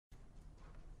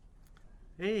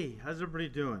Hey, how's everybody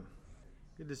doing?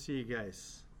 Good to see you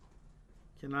guys.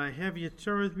 Can I have you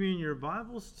turn with me in your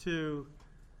Bibles to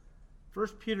 1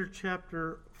 Peter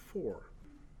chapter 4.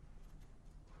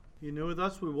 You know, with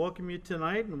us, we welcome you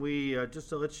tonight, and we just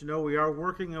to let you know, we are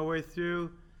working our way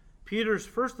through Peter's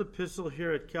first epistle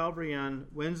here at Calvary on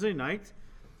Wednesday night.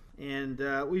 And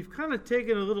we've kind of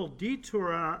taken a little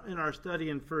detour in our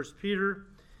study in 1 Peter,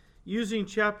 using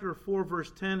chapter 4, verse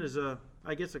 10 as a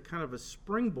kind of a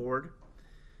springboard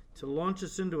to launch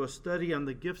us into a study on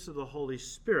the gifts of the Holy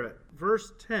Spirit.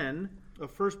 Verse 10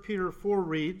 of 1 Peter 4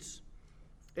 reads,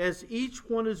 "As each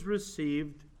one has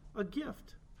received a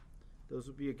gift," those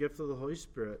would be a gift of the Holy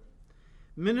Spirit,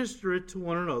 "minister it to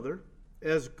one another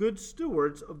as good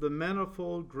stewards of the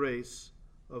manifold grace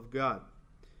of God."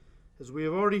 As we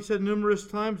have already said numerous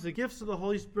times, the gifts of the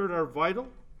Holy Spirit are vital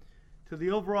to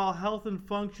the overall health and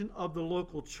function of the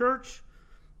local church.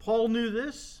 Paul knew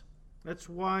this. That's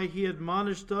why he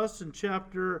admonished us in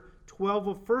chapter 12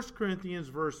 of 1 Corinthians,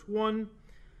 verse 1,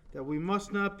 that we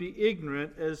must not be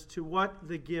ignorant as to what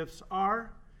the gifts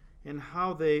are and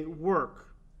how they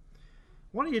work.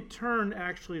 Why don't you turn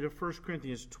actually to 1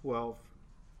 Corinthians 12.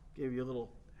 Gave you a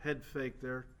little head fake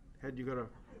there. Had you go to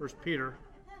 1 Peter.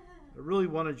 I really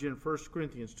wanted you in 1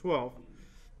 Corinthians 12.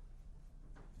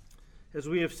 As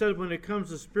we have said, when it comes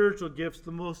to spiritual gifts,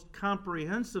 the most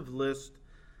comprehensive list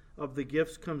of the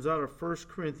gifts comes out of 1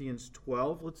 Corinthians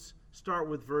 12. Let's start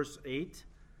with verse 8.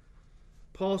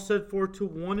 Paul said, "For to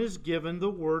one is given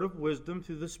the word of wisdom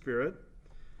through the Spirit,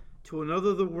 to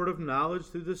another the word of knowledge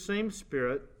through the same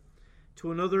Spirit,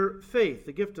 to another faith,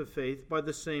 the gift of faith, by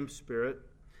the same Spirit,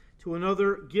 to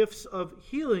another gifts of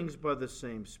healings by the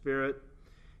same Spirit,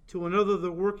 to another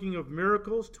the working of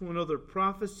miracles, to another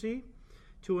prophecy,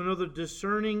 to another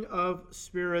discerning of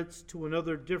spirits, to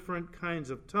another different kinds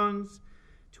of tongues,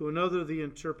 to another the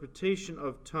interpretation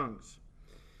of tongues."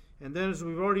 And then, as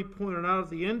we've already pointed out at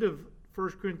the end of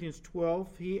 1 Corinthians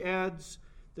 12, he adds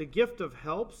the gift of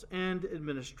helps and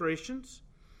administrations.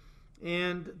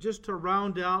 And just to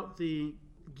round out the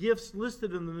gifts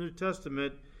listed in the New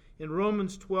Testament, in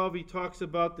Romans 12, he talks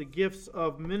about the gifts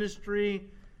of ministry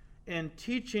and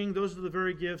teaching. Those are the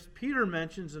very gifts Peter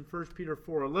mentions in 1 Peter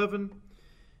 4:11.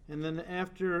 And then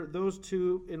after those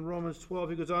two in Romans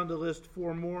 12, he goes on to list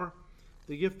four more: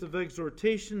 the gift of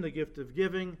exhortation, the gift of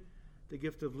giving, the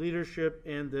gift of leadership,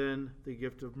 and then the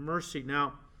gift of mercy.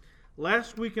 Now,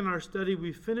 last week in our study,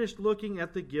 we finished looking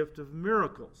at the gift of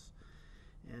miracles.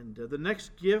 And the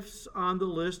next gifts on the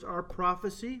list are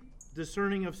prophecy,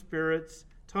 discerning of spirits,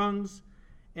 tongues,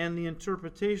 and the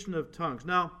interpretation of tongues.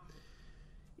 Now,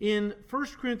 in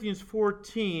 1 Corinthians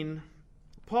 14,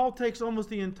 Paul takes almost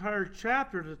the entire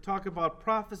chapter to talk about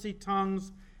prophecy,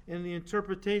 tongues, and the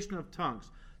interpretation of tongues.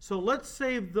 So let's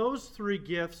save those three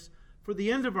gifts for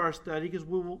the end of our study, because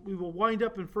we will wind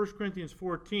up in 1 Corinthians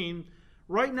 14.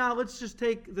 Right now, let's just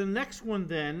take the next one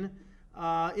then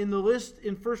in the list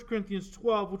in 1 Corinthians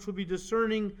 12, which will be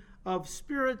discerning of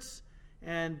spirits.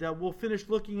 And we'll finish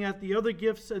looking at the other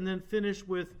gifts and then finish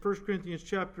with 1 Corinthians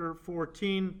chapter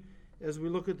 14 as we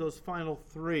look at those final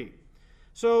three.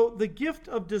 So the gift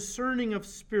of discerning of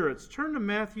spirits. Turn to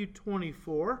Matthew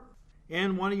 24.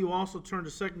 And why don't you also turn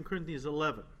to 2 Corinthians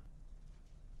 11,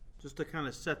 just to kind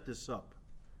of set this up.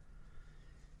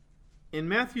 In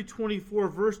Matthew 24,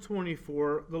 verse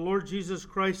 24, the Lord Jesus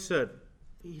Christ said,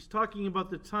 he's talking about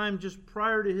the time just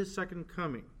prior to his second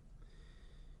coming.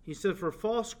 He said, "For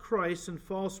false Christs and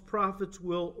false prophets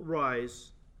will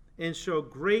rise and show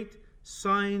great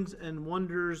signs and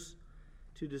wonders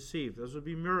to deceive." Those would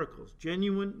be miracles,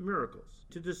 genuine miracles,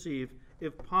 to deceive,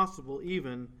 if possible,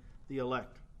 even the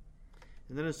elect.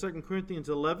 And then in 2 Corinthians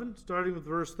 11, starting with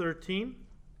verse 13,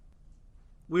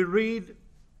 we read,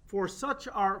 "For such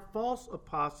are false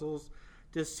apostles,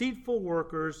 deceitful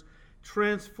workers,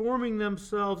 transforming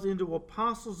themselves into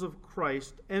apostles of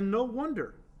Christ, and no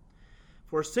wonder.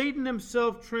 For Satan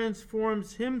himself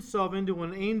transforms himself into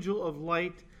an angel of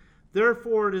light.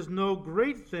 Therefore it is no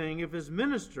great thing if his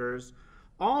ministers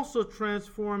also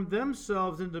transform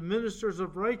themselves into ministers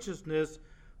of righteousness,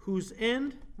 whose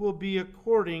end will be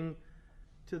according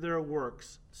to their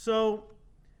works." So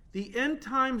the end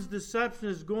times deception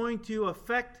is going to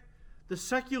affect the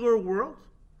secular world.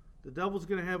 The devil's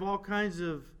going to have all kinds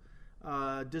of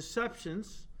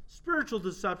deceptions, spiritual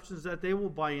deceptions that they will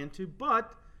buy into.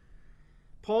 But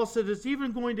Paul said it's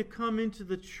even going to come into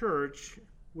the church,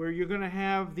 where you're going to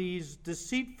have these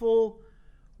deceitful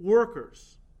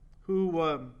workers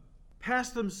who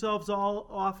pass themselves all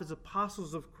off as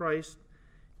apostles of Christ,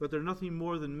 but they're nothing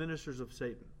more than ministers of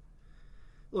Satan.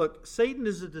 Look, Satan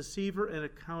is a deceiver and a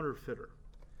counterfeiter.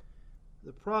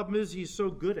 The problem is he's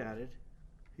so good at it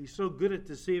He's so good at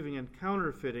deceiving and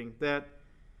counterfeiting that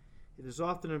it is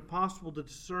often impossible to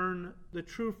discern the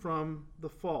true from the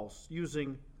false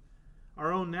using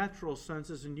our own natural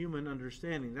senses and human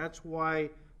understanding. That's why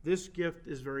this gift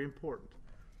is very important.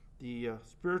 The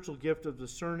spiritual gift of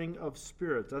discerning of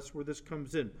spirits. That's where this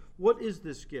comes in. What is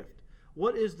this gift?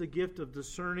 What is the gift of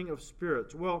discerning of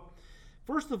spirits? Well,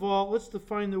 first of all, let's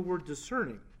define the word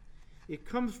discerning. It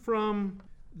comes from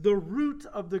the root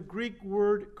of the Greek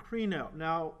word krino.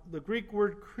 Now, the Greek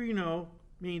word krino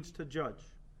means to judge.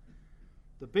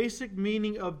 The basic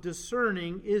meaning of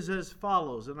discerning is as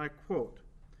follows, and I quote,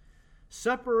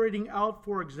 separating out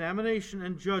for examination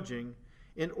and judging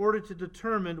in order to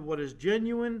determine what is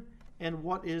genuine and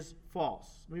what is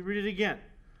false. Let me read it again.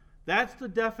 That's the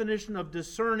definition of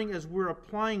discerning as we're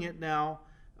applying it now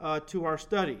to our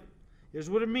study. Here's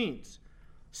what it means.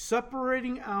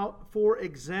 Separating out for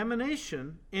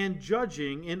examination and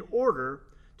judging in order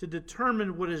to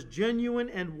determine what is genuine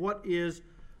and what is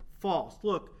false.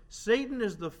 Look, Satan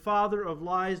is the father of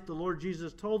lies. The Lord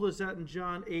Jesus told us that in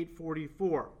John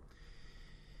 8:44.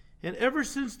 And ever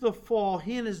since the fall,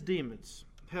 he and his demons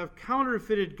have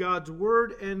counterfeited God's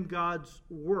word and God's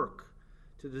work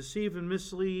to deceive and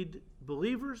mislead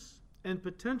believers and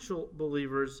potential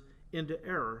believers into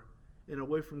error and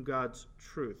away from God's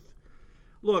truth.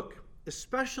 Look,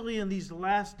 especially in these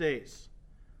last days,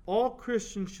 all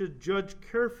Christians should judge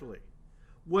carefully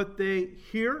what they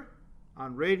hear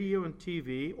on radio and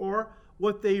TV or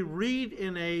what they read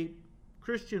in a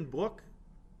Christian book.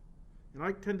 And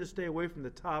I tend to stay away from the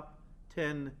top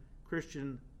 10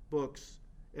 Christian books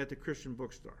at the Christian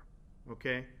bookstore.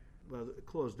 Okay? Well, it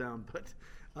closed down, but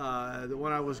the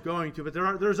one I was going to. But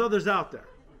there's others out there.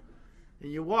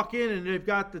 And you walk in and they've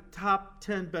got the top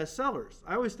 10 bestsellers.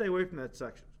 I always stay away from that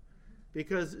section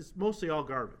because it's mostly all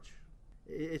garbage.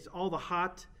 It's all the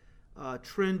hot,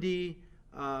 trendy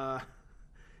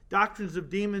doctrines of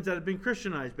demons that have been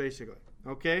Christianized, basically.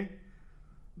 Okay?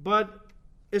 But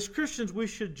as Christians, we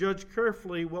should judge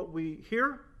carefully what we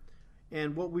hear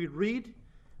and what we read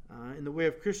in the way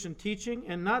of Christian teaching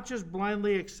and not just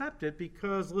blindly accept it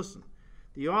because, listen,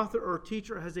 the author or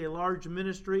teacher has a large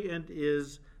ministry and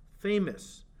is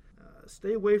famous.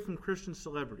 Stay away from Christian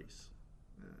celebrities.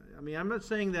 I'm not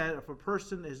saying that if a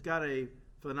person has got a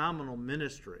phenomenal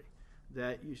ministry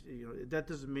that that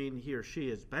doesn't mean he or she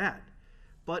is bad.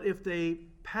 But if they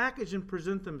package and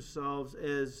present themselves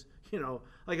as,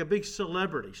 like a big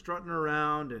celebrity strutting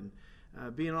around and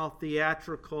being all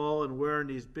theatrical and wearing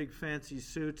these big fancy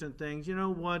suits and things, you know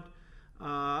what?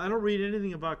 I don't read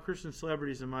anything about Christian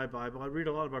celebrities in my Bible. I read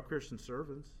a lot about Christian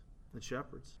servants and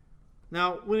shepherds.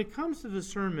 Now, when it comes to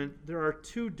discernment, there are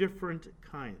two different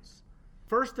kinds.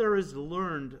 First, there is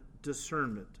learned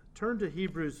discernment. Turn to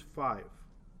Hebrews 5.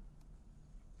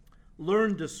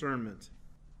 Learned discernment.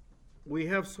 We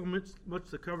have so much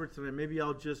to cover tonight. Maybe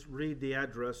I'll just read the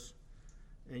address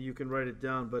and you can write it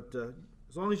down. But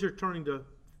as long as you're turning to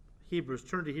Hebrews,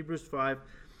 turn to Hebrews 5.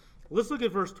 Let's look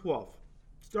at verse 12.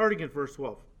 Starting at verse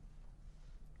 12.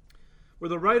 Where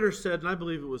the writer said, and I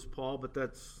believe it was Paul, but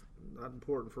that's not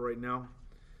important for right now.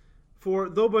 For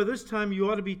though by this time you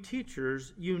ought to be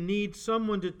teachers, you need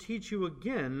someone to teach you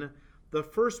again the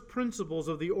first principles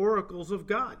of the oracles of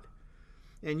God.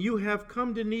 And you have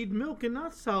come to need milk and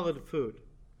not solid food.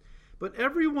 But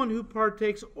everyone who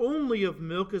partakes only of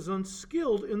milk is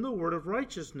unskilled in the word of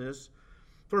righteousness,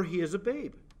 for he is a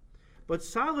babe. But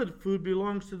solid food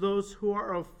belongs to those who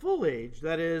are of full age,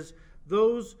 that is,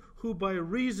 those who by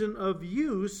reason of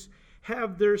use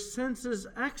have their senses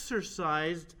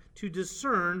exercised to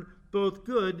discern both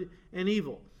good and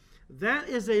evil. That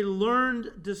is a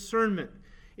learned discernment.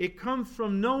 It comes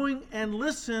from knowing and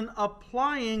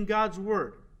applying God's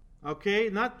word. Okay?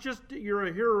 Not just that you're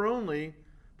a hearer only,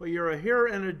 but you're a hearer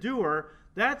and a doer.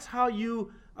 That's how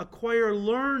you acquire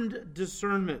learned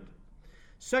discernment.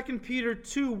 2 Peter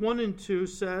 2, 1 and 2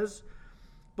 says,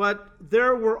 but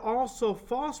there were also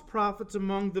false prophets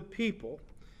among the people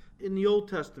in the Old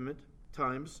Testament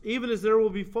times, even as there will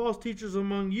be false teachers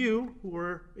among you who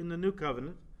are in the New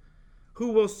Covenant,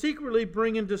 who will secretly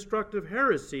bring in destructive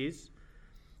heresies,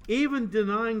 even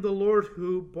denying the Lord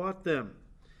who bought them,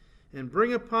 and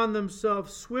bring upon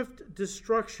themselves swift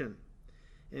destruction.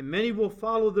 And many will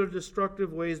follow their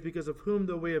destructive ways, because of whom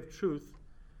the way of truth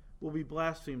will be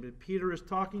blasphemed. And Peter is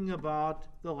talking about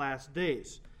the last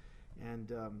days.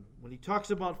 And when he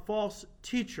talks about false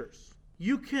teachers,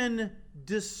 you can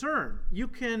discern. You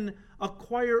can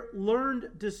acquire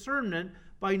learned discernment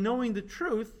by knowing the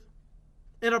truth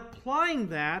and applying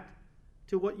that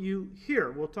to what you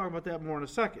hear. We'll talk about that more in a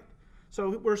second.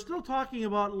 So we're still talking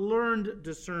about learned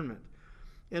discernment.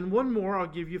 And one more I'll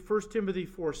give you, 1 Timothy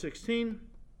 4:16,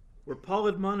 where Paul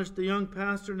admonished the young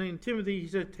pastor named Timothy. He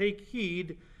said, take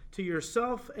heed to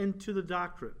yourself and to the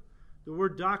doctrine. The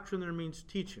word doctrine there means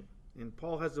teaching. And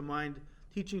Paul has in mind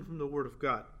teaching from the Word of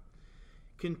God.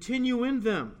 Continue in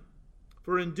them,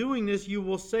 for in doing this you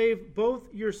will save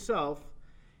both yourself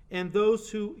and those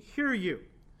who hear you.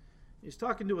 He's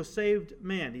talking to a saved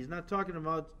man. He's not talking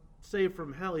about saved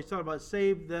from hell. He's talking about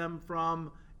save them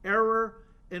from error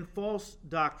and false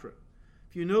doctrine.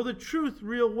 If you know the truth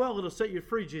real well, it'll set you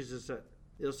free, Jesus said.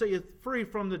 It'll set you free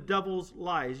from the devil's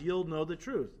lies. You'll know the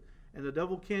truth. And the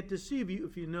devil can't deceive you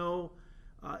if you know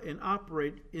and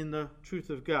operate in the truth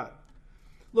of God.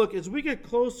 Look, as we get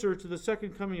closer to the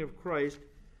second coming of Christ,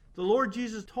 the Lord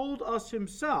Jesus told us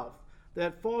himself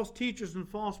that false teachers and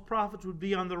false prophets would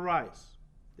be on the rise.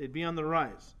 They'd be on the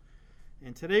rise.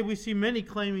 And today we see many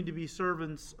claiming to be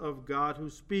servants of God who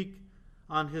speak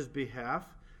on his behalf.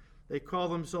 They call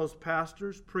themselves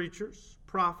pastors, preachers,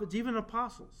 prophets, even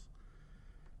apostles.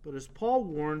 But as Paul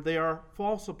warned, they are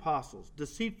false apostles,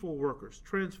 deceitful workers,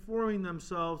 transforming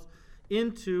themselves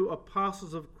into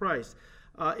apostles of Christ.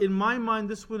 In my mind,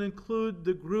 this would include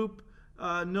the group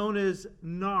known as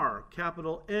NAR,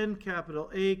 capital N, capital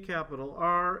A, capital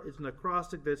R. It's an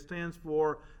acrostic that stands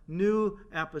for New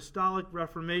Apostolic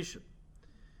Reformation.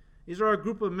 These are a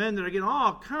group of men that are getting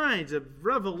all kinds of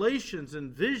revelations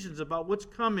and visions about what's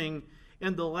coming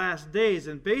in the last days.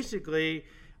 And basically,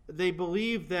 they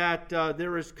believe that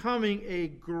there is coming a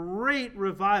great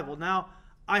revival. Now,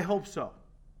 I hope so.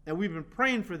 And we've been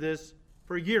praying for this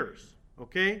for years,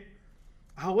 okay?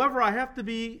 However, I have to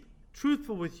be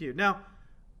truthful with you. Now,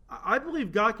 I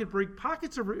believe God can bring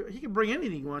he can bring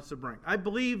anything he wants to bring. I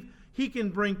believe he can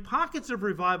bring pockets of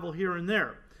revival here and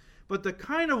there. But the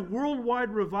kind of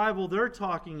worldwide revival they're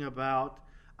talking about,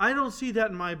 I don't see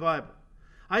that in my Bible.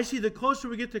 I see the closer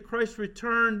we get to Christ's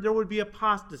return, there would be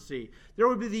apostasy. There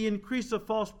would be the increase of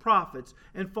false prophets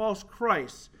and false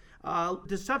Christs.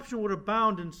 Deception would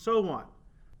abound and so on.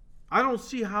 I don't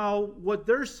see how what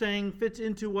they're saying fits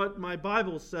into what my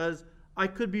Bible says. I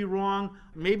could be wrong.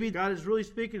 Maybe God is really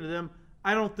speaking to them.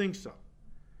 I don't think so,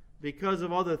 because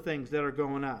of other things that are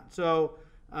going on. So,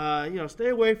 stay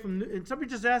away from. And somebody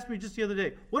just asked me just the other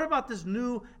day, what about this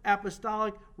new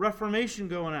apostolic reformation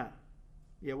going on?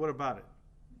 Yeah, what about it?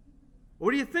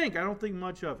 What do you think? I don't think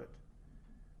much of it,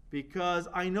 because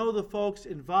I know the folks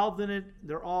involved in it.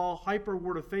 They're all hyper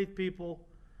word of faith people,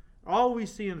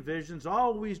 always seeing visions,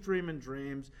 always dreaming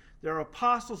dreams. They're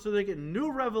apostles, so they get new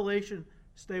revelation.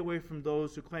 Stay away from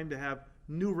those who claim to have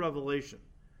new revelation.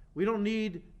 We don't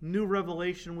need new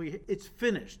revelation. It's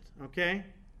finished, okay?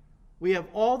 We have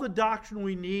all the doctrine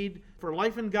we need for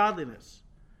life and godliness.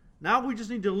 Now we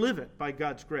just need to live it by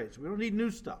God's grace. We don't need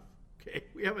new stuff, okay?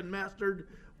 We haven't mastered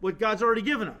what God's already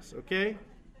given us, okay?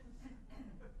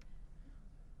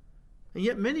 And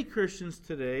yet many Christians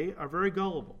today are very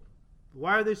gullible.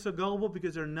 Why are they so gullible?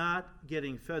 Because they're not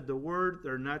getting fed the Word.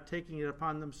 They're not taking it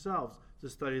upon themselves to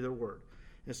study the Word.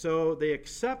 And so they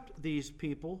accept these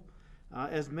people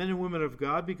as men and women of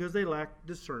God because they lack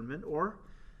discernment, or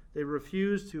they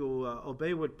refuse to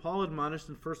obey what Paul admonished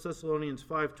in 1 Thessalonians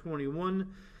 5:21,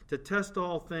 to test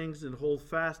all things and hold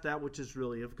fast that which is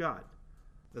really of God.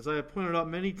 As I have pointed out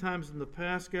many times in the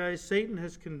past, guys, Satan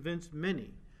has convinced many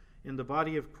in the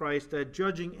body of Christ that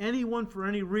judging anyone for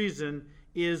any reason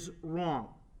is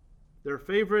wrong. Their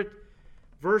favorite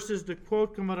verses to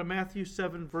quote come out of Matthew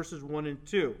 7, verses 1 and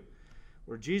 2.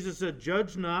 Where Jesus said,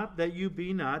 "Judge not, that you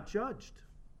be not judged.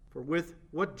 For with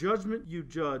what judgment you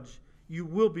judge, you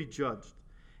will be judged.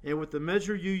 And with the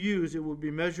measure you use, it will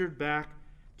be measured back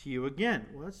to you again."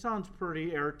 Well, that sounds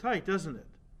pretty airtight, doesn't it?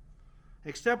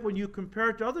 Except when you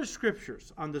compare it to other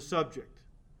scriptures on the subject.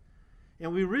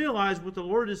 And we realize what the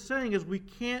Lord is saying is we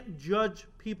can't judge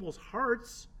people's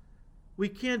hearts. We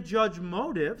can't judge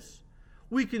motives.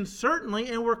 We can certainly,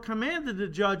 and we're commanded to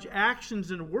judge actions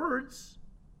and words,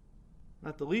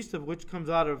 not the least of which comes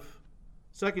out of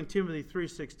 2 Timothy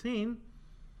 3:16,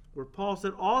 where Paul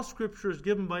said, "All Scripture is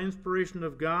given by inspiration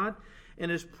of God and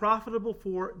is profitable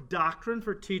for doctrine,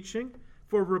 for teaching,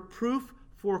 for reproof,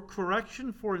 for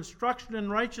correction, for instruction in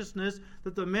righteousness,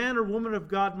 that the man or woman of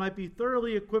God might be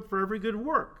thoroughly equipped for every good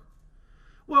work."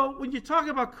 Well, when you talk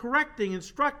about correcting,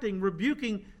 instructing,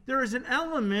 rebuking, there is an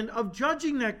element of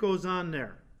judging that goes on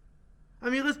there. I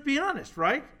mean, let's be honest,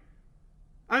 right?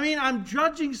 I mean, I'm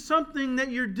judging something that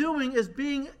you're doing as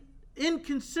being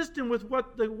inconsistent with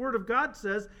what the Word of God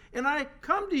says, and I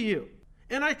come to you,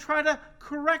 and I try to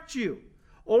correct you,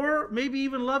 or maybe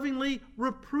even lovingly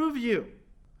reprove you.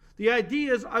 The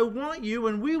idea is I want you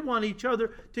and we want each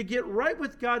other to get right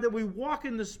with God, that we walk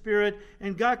in the Spirit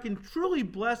and God can truly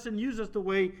bless and use us the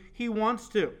way He wants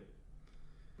to.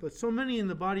 But so many in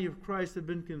the body of Christ have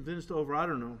been convinced over,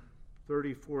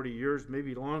 30, 40 years,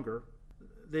 maybe longer.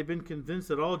 They've been convinced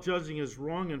that all judging is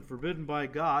wrong and forbidden by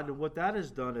God. And what that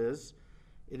has done is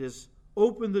it has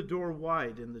opened the door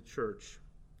wide in the church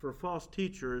for false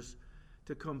teachers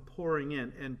to come pouring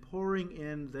in. And pouring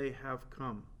in they have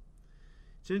come.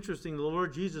 It's interesting, the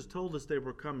Lord Jesus told us they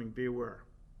were coming, beware.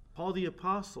 Paul the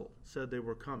Apostle said they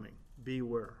were coming,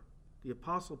 beware. The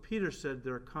Apostle Peter said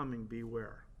they're coming,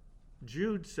 beware.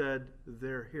 Jude said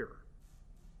they're here.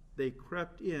 They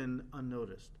crept in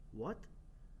unnoticed. What?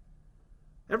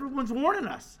 Everyone's warning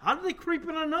us. How did they creep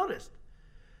in unnoticed?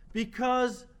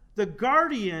 Because the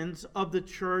guardians of the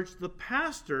church, the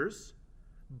pastors,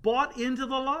 bought into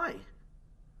the lie.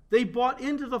 They bought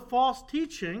into the false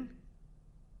teaching,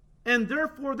 and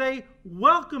therefore they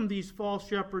welcomed these false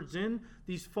shepherds in,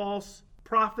 these false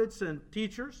prophets and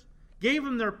teachers, gave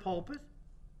them their pulpit,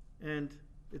 and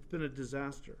it's been a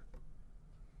disaster.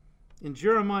 In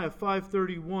Jeremiah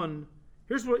 5:31,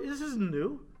 this isn't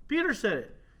new. Peter said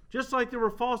it. Just like there were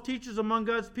false teachers among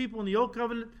God's people in the Old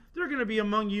Covenant, they're going to be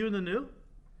among you in the New.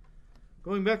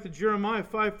 Going back to Jeremiah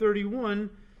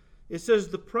 5:31, it says,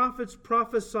 the prophets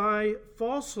prophesy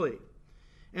falsely,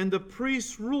 and the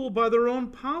priests rule by their own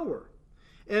power,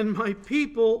 and my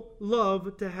people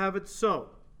love to have it so.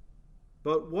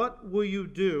 But what will you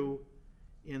do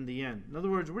in the end? In other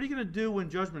words, what are you going to do when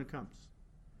judgment comes?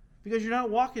 Because you're not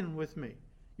walking with me.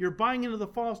 You're buying into the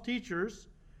false teachers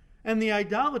and the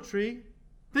idolatry,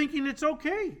 thinking it's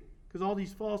okay. Because all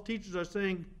these false teachers are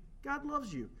saying, God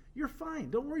loves you. You're fine.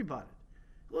 Don't worry about it.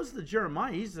 Listen to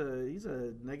Jeremiah. He's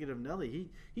a negative Nelly.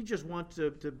 He just wants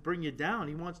to bring you down.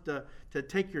 He wants to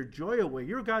take your joy away.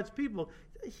 You're God's people.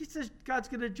 He says God's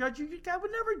going to judge you. God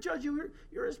would never judge you.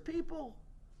 You're His people.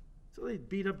 So they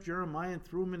beat up Jeremiah and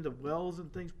threw him into wells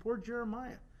and things. Poor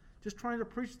Jeremiah. Just trying to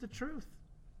preach the truth.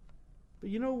 But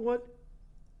you know what?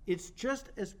 It's just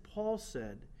as Paul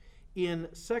said in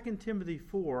 2 Timothy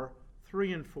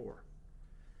 4:3 and 4.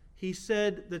 He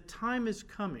said, the time is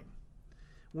coming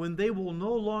when they will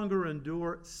no longer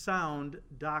endure sound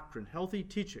doctrine, healthy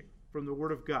teaching from the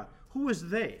Word of God. Who is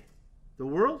they? The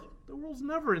world? The world's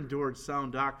never endured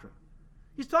sound doctrine.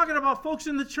 He's talking about folks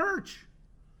in the church,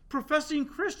 professing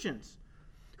Christians,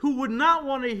 who would not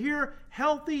want to hear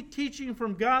healthy teaching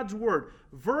from God's Word.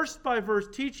 Verse by verse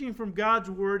teaching from God's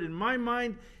Word, in my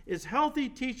mind, is healthy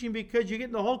teaching because you're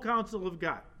getting the whole counsel of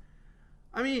God.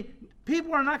 I mean,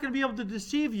 people are not going to be able to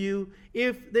deceive you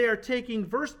if they are taking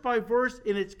verse by verse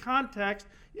in its context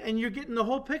and you're getting the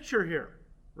whole picture here,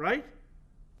 right?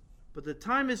 But the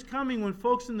time is coming when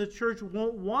folks in the church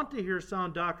won't want to hear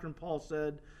sound doctrine, Paul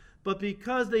said, but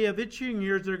because they have itching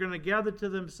ears, they're going to gather to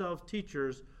themselves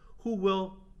teachers who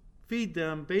will feed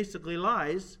them basically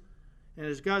lies. And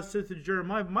as God said to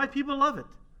Jeremiah, my people love it.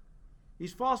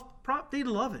 These false prophets, they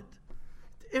love it.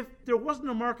 If there wasn't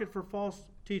a market for false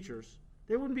teachers,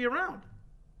 they wouldn't be around.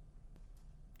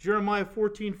 Jeremiah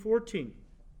 14:14.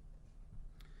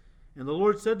 And the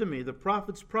Lord said to me, the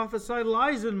prophets prophesy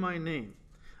lies in my name.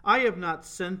 I have not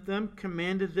sent them,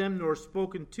 commanded them, nor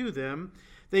spoken to them.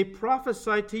 They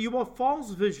prophesy to you a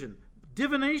false vision,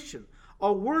 divination,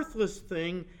 a worthless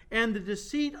thing, and the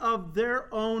deceit of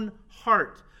their own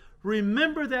heart.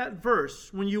 Remember that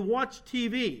verse when you watch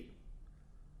TV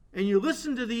and you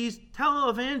listen to these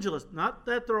televangelists. Not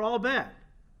that they're all bad,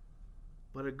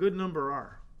 but a good number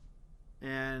are.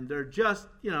 And they're just,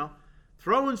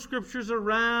 throwing scriptures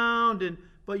around.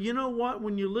 But you know what?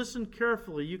 When you listen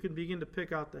carefully, you can begin to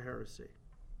pick out the heresy.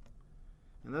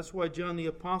 And that's why John the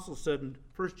Apostle said in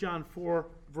 1 John 4,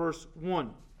 verse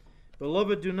 1,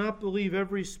 Beloved, do not believe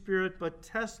every spirit, but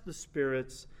test the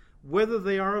spirits, whether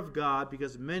they are of God,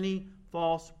 because many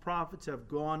false prophets have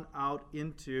gone out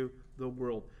into the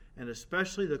world. And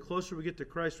especially the closer we get to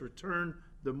Christ's return,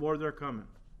 the more they're coming.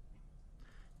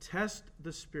 Test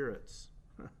the spirits.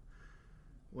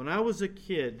 When I was a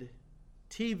kid,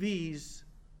 TVs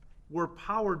were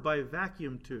powered by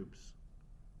vacuum tubes.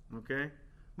 Okay?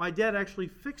 My dad actually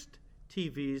fixed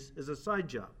TVs as a side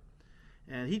job.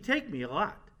 And he'd take me a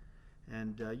lot.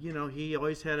 And, he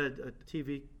always had a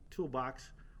TV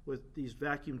toolbox with these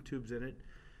vacuum tubes in it.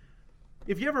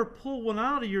 If you ever pull one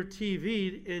out of your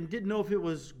TV and didn't know if it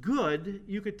was good,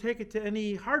 you could take it to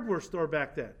any hardware store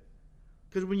back then.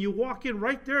 Because when you walk in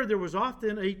right there was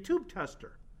often a tube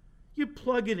tester. You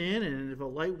plug it in, and if a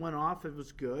light went off, it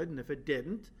was good, and if it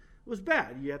didn't, it was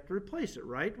bad. You have to replace it,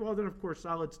 right? Well, then, of course,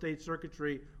 solid-state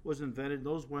circuitry was invented.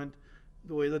 Those went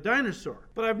the way of the dinosaur.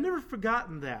 But I've never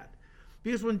forgotten that.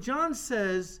 Because when John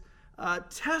says,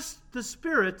 test the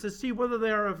spirits to see whether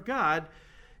they are of God,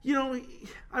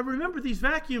 I remember these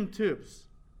vacuum tubes.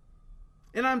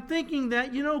 And I'm thinking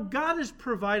that, God has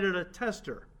provided a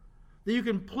tester that you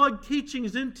can plug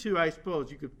teachings into, I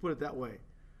suppose you could put it that way.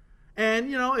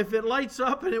 And, if it lights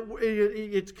up and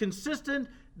it's consistent,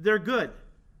 they're good.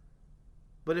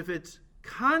 But if it's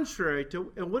contrary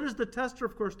to, and what is the tester?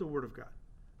 Of course, the Word of God.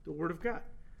 The Word of God.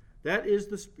 That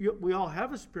is we all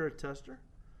have a spirit tester.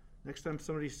 Next time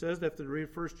somebody says they have to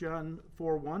read 1 John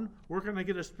 4:1, where can I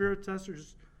get a spirit tester?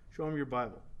 Just show them your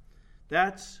Bible.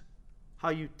 That's how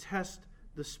you test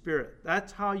the Spirit.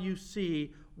 That's how you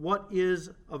see what is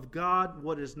of God,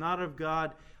 what is not of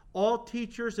God. All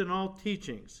teachers and all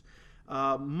teachings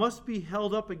must be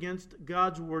held up against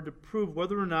God's Word to prove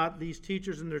whether or not these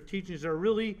teachers and their teachings are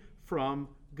really from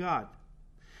God.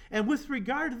 And with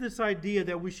regard to this idea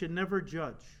that we should never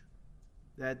judge,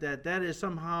 that is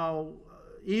somehow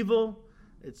evil,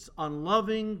 it's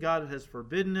unloving, God has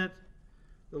forbidden it.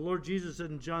 The Lord Jesus said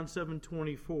in John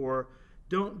 7:24,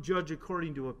 don't judge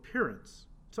according to appearance.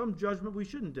 Some judgment we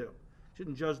shouldn't do.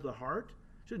 Shouldn't judge the heart.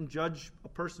 Shouldn't judge a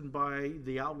person by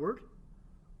the outward.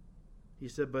 He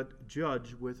said, but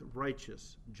judge with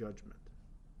righteous judgment.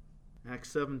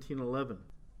 Acts 17:11,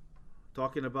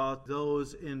 talking about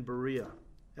those in Berea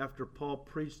after Paul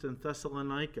preached in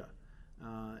Thessalonica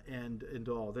and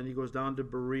all. Then he goes down to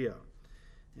Berea.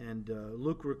 And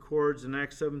Luke records in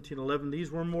Acts 17:11,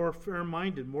 these were more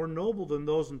fair-minded, more noble than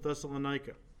those in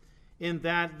Thessalonica, in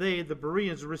that they, the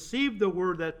Bereans, received the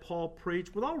word that Paul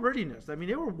preached with all readiness. I mean,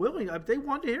 they were willing, they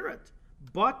wanted to hear it.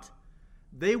 But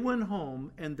they went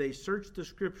home and they searched the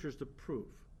Scriptures to prove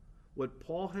what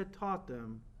Paul had taught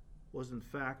them was in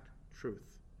fact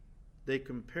truth. They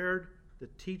compared the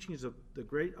teachings of the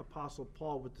great apostle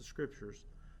Paul with the Scriptures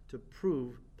to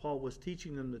prove Paul was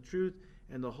teaching them the truth,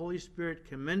 and the Holy Spirit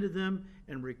commended them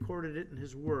and recorded it in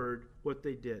His Word, what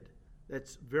they did.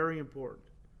 That's very important.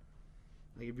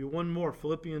 I'll give you one more,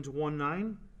 Philippians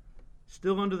 1:9,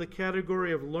 still under the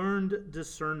category of learned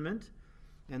discernment.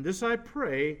 And this I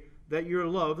pray, that your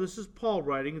love, this is Paul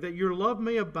writing, that your love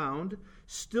may abound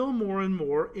still more and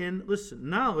more in, listen,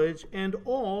 knowledge and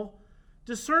all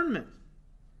discernment.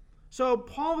 So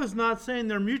Paul is not saying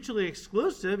they're mutually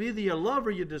exclusive, either you love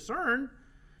or you discern.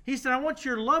 He said, I want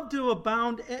your love to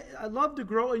abound, I love to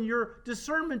grow, and your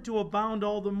discernment to abound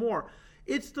all the more.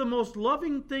 It's the most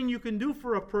loving thing you can do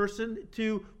for a person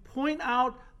to point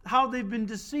out how they've been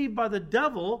deceived by the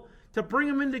devil to bring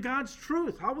them into God's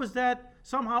truth. How is that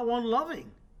somehow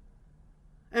unloving?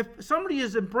 If somebody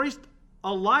has embraced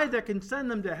a lie that can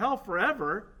send them to hell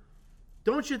forever,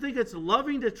 don't you think it's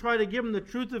loving to try to give them the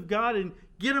truth of God and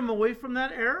get them away from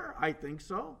that error? I think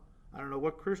so. I don't know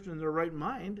what Christian in their right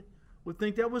mind would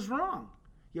think that was wrong.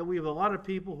 Yet we have a lot of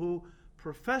people who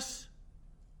profess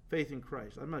faith in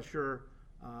Christ. I'm not sure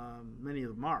many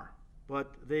of them are,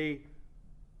 but they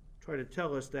try to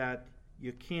tell us that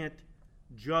you can't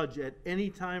judge at any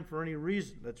time for any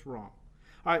reason. That's wrong.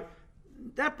 All right,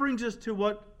 that brings us to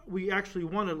what we actually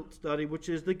want to study, which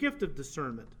is the gift of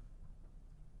discernment.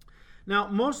 Now,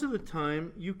 most of the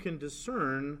time, you can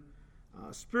discern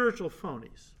spiritual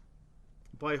phonies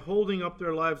by holding up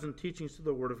their lives and teachings to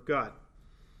the Word of God.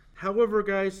 However,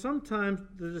 guys, sometimes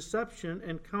the deception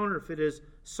and counterfeit is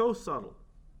so subtle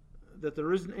that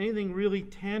there isn't anything really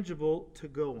tangible to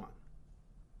go on.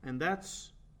 And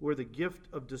that's where the gift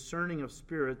of discerning of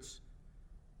spirits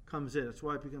comes in. That's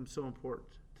why it becomes so important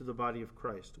to the body of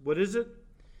Christ. What is it?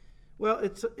 Well,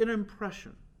 it's an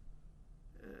impression.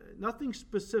 Nothing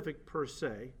specific per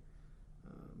se,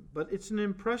 but it's an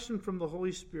impression from the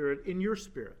Holy Spirit in your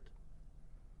spirit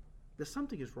that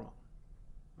something is wrong.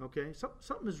 Okay?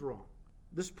 Something is wrong.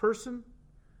 This person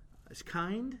is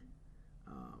kind.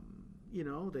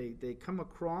 They come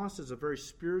across as a very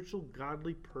spiritual,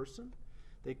 godly person.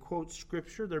 They quote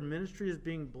Scripture. Their ministry is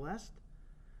being blessed.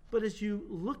 But as you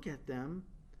look at them,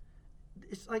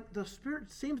 it's like the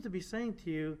Spirit seems to be saying to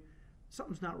you,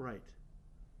 something's not right.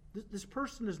 This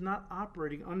person is not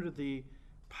operating under the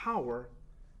power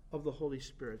of the Holy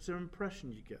Spirit. It's an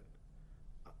impression you get.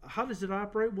 How does it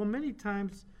operate? Well, many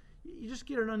times you just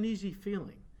get an uneasy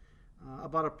feeling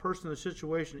about a person or a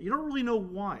situation. You don't really know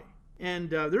why. And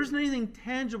there isn't anything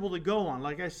tangible to go on,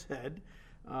 like I said.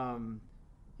 And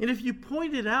if you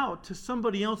point it out to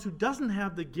somebody else who doesn't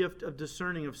have the gift of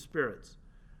discerning of spirits,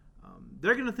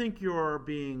 they're going to think you're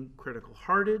being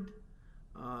critical-hearted,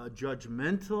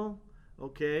 judgmental.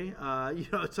 Okay,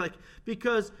 it's like,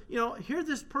 because, here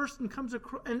this person comes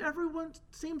across, and everyone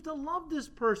seems to love this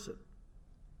person.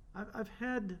 I've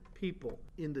had people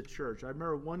in the church. I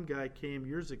remember one guy came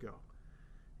years ago,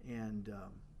 and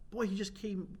boy, he just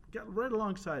got right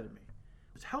alongside of me.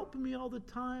 He was helping me all the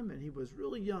time, and he was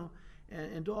really young.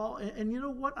 And you know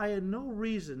what? I had no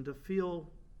reason to feel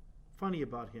funny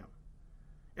about him.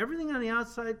 Everything on the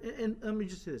outside, and let me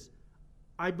just say this.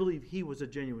 I believe he was a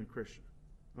genuine Christian.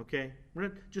 Okay? We're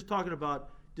not just talking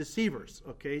about deceivers.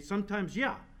 Okay? Sometimes,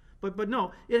 yeah. But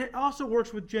no, it also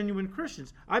works with genuine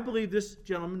Christians. I believe this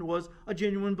gentleman was a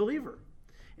genuine believer.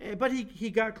 But he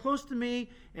got close to me,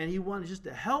 and he wanted just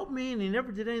to help me, and he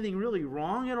never did anything really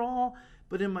wrong at all.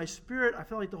 But in my spirit, I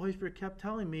felt like the Holy Spirit kept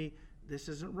telling me, this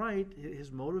isn't right.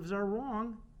 His motives are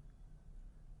wrong.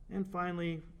 And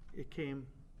finally, it came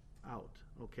out,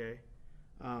 okay?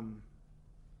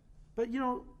 But,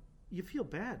 you feel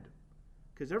bad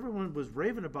because everyone was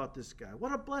raving about this guy.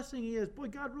 What a blessing he is. Boy,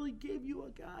 God really gave you a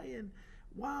guy, and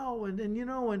wow. And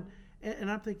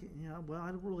I'm thinking, well, I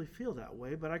don't really feel that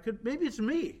way, but maybe it's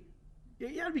me.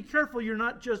 You got to be careful you're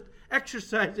not just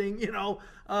exercising, a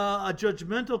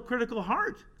judgmental, critical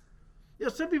heart.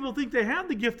 Some people think they have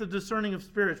the gift of discerning of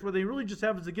spirits, where they really just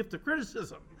have is the gift of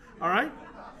criticism, all right?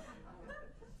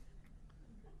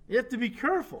 You have to be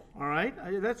careful, all right?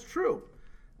 That's true.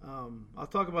 I'll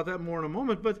talk about that more in a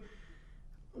moment, but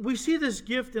we see this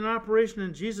gift in operation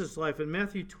in Jesus' life. In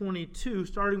Matthew 22,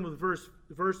 starting with verse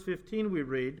 15, we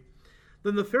read,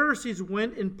 Then the Pharisees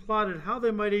went and plotted how they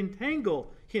might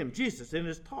entangle him, Jesus, in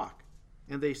his talk.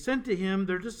 And they sent to him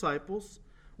their disciples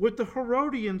with the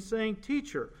Herodians, saying,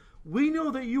 Teacher, we know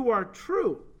that you are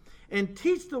true and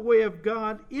teach the way of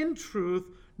God in truth,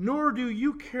 nor do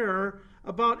you care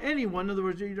about anyone. In other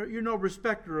words, you're no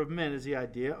respecter of men is the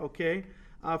idea, okay?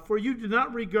 For you do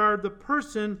not regard the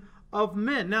person of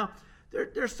men. Now,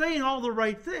 they're saying all the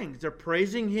right things. They're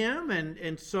praising him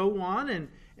and so on,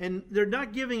 and they're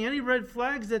not giving any red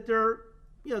flags that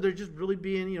they're just really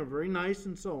being, very nice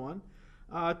and so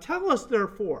on. Tell us,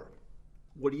 therefore,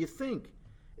 what do you think?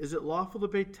 Is it lawful to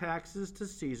pay taxes to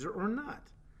Caesar or not?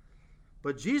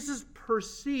 But Jesus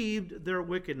perceived their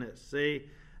wickedness.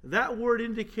 That word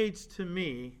indicates to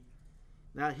me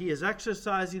that he is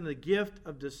exercising the gift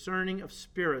of discerning of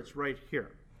spirits right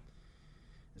here.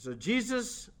 So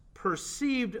Jesus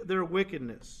perceived their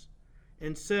wickedness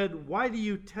and said, Why do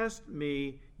you test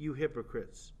me, you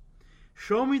hypocrites?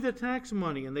 Show me the tax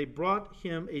money. And they brought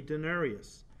him a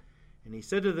denarius. And he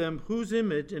said to them, Whose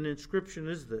image and inscription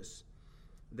is this?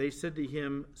 They said to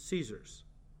him, Caesar's.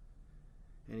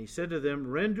 And he said to them,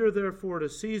 Render therefore to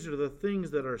Caesar the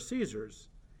things that are Caesar's,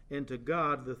 and to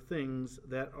God the things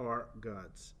that are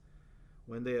God's.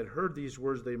 When they had heard these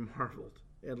words, they marveled,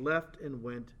 and left and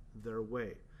went their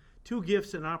way. Two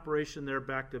gifts in operation there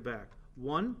back to back.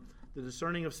 One, the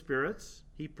discerning of spirits.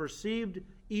 He perceived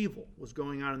evil was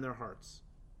going on in their hearts.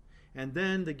 And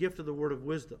then the gift of the word of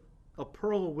wisdom, a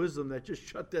pearl of wisdom that just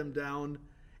shut them down,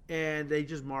 and they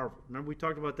just marveled. Remember, we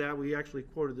talked about that. We actually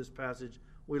quoted this passage.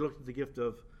 We looked at the gift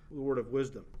of the word of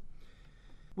wisdom.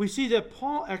 We see that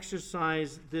Paul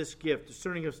exercised this gift,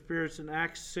 discerning of spirits, in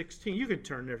Acts 16. You can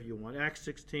turn there if you want. Acts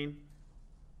 16.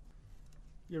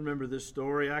 You remember this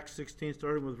story, Acts 16,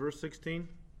 starting with verse 16.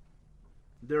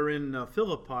 They're in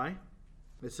Philippi.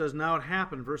 It says, Now it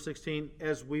happened, verse 16,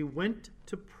 as we went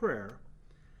to prayer,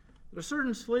 that a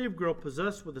certain slave girl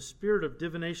possessed with a spirit of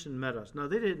divination met us. Now,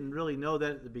 they didn't really know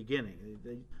that at the beginning.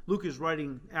 Luke is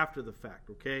writing after the fact,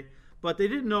 okay? But they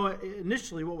didn't know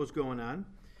initially what was going on.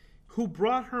 Who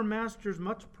brought her masters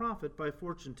much profit by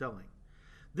fortune-telling.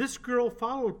 This girl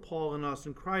followed Paul and us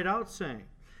and cried out, saying,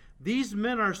 These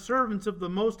men are servants of the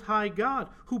Most High God,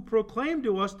 who proclaim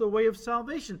to us the way of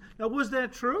salvation. Now, was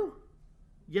that true?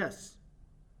 Yes.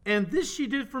 And this she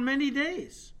did for many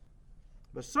days.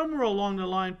 But somewhere along the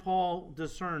line, Paul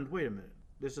discerned, wait a minute,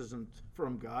 this isn't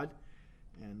from God.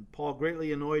 And Paul,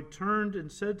 greatly annoyed, turned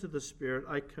and said to the spirit,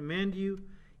 I command you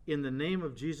in the name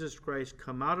of Jesus Christ,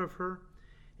 come out of her.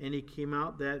 And he came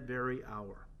out that very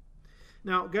hour.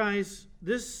 Now, guys,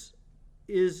 this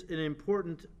is an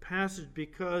important passage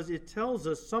because it tells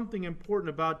us something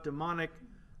important about demonic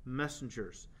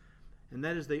messengers. And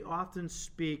that is they often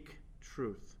speak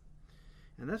truth.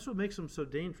 And that's what makes them so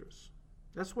dangerous.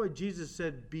 That's why Jesus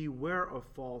said, beware of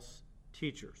false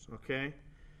teachers, okay?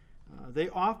 They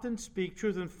often speak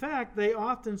truth. In fact, they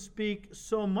often speak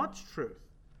so much truth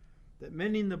that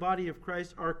many in the body of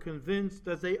Christ are convinced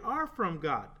that they are from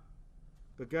God.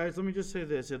 But guys, let me just say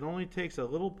this. It only takes a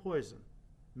little poison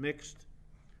mixed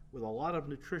with a lot of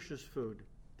nutritious food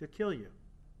to kill you.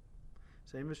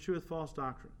 Same is true with false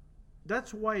doctrine.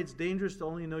 That's why it's dangerous to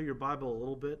only know your Bible a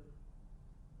little bit.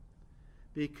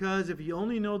 Because if you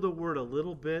only know the word a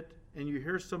little bit and you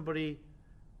hear somebody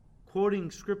quoting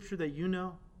scripture that you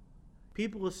know,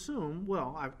 people assume,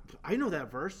 well, I know that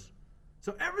verse.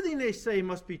 So everything they say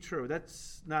must be true.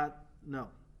 That's not, no,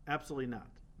 absolutely not.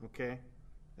 Okay?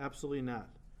 Absolutely not.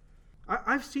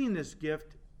 I've seen this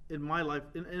gift in my life,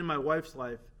 in my wife's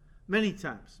life, many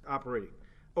times operating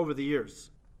over the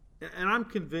years. And I'm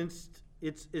convinced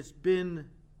it's been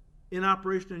in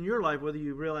operation in your life, whether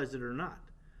you realize it or not.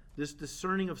 This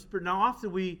discerning of spirit. Now,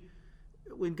 often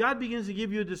when God begins to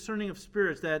give you a discerning of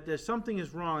spirits that something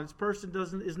is wrong, this person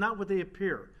is not what they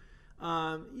appear.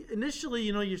 Initially,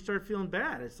 you start feeling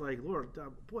bad. It's like, Lord,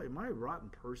 boy, am I a rotten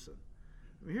person.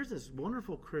 I mean, here's this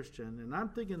wonderful Christian, and I'm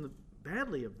thinking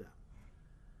badly of them.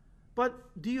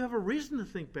 But do you have a reason to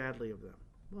think badly of them?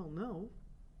 Well, no.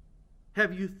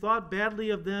 Have you thought badly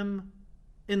of them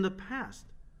in the past?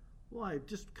 Well, I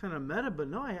just kind of met him, but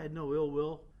no, I had no ill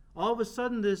will. All of a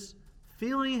sudden, this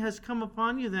feeling has come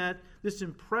upon you that this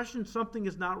impression something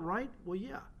is not right. Well,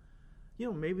 yeah.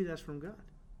 Maybe that's from God.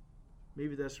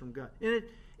 Maybe that's from God. And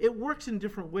it works in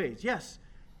different ways. Yes,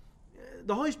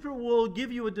 the Holy Spirit will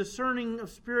give you a discerning of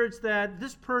spirits that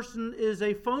this person is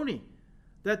a phony,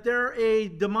 that they're a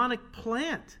demonic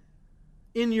plant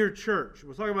in your church.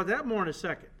 We'll talk about that more in a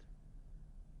second.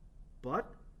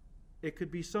 But it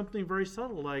could be something very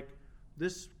subtle, like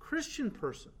this Christian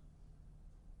person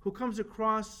who comes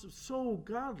across so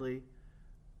godly,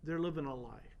 they're living a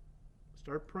lie.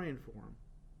 Start praying for them.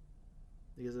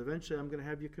 Because eventually I'm going to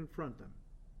have you confront them.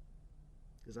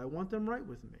 Because I want them right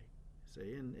with me.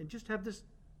 See, and just have this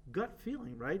gut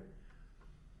feeling, right?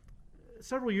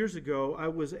 Several years ago, I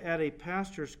was at a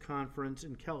pastor's conference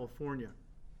in California.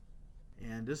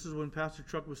 And this is when Pastor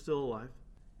Chuck was still alive.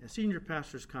 A senior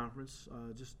pastor's conference,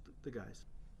 just the guys.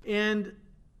 And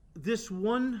this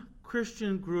one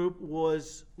Christian group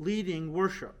was leading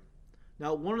worship.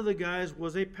 Now, one of the guys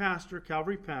was a pastor,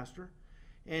 Calvary pastor,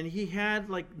 and he had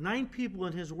like 9 people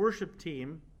in his worship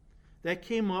team that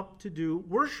came up to do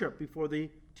worship before the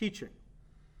teaching.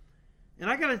 And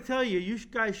I got to tell you, you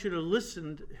guys should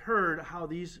have heard how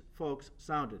these folks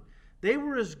sounded. They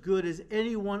were as good as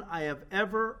anyone I have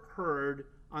ever heard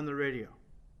on the radio.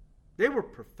 They were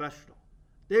professional.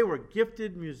 They were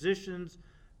gifted musicians.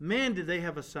 Man, did they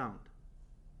have a sound.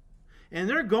 And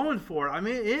they're going for it. I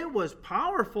mean, it was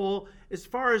powerful as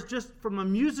far as just from a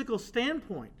musical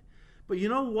standpoint. But you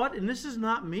know what? And this is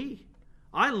not me.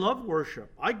 I love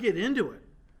worship. I get into it.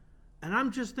 And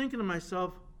I'm just thinking to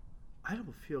myself, I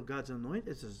don't feel God's anointing.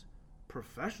 This is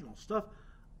professional stuff.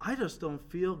 I just don't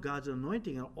feel God's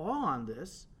anointing at all on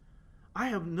this. I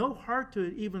have no heart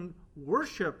to even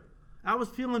worship. I was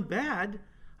feeling bad.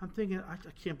 I'm thinking, I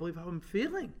can't believe how I'm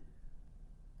feeling.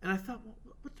 And I thought, well,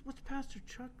 what's Pastor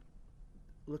Chuck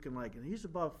looking like? And he's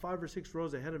about 5 or 6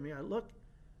 rows ahead of me. I look,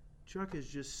 Chuck is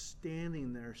just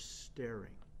standing there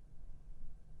staring.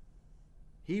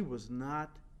 He was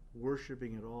not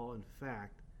worshiping at all. In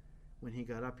fact, when he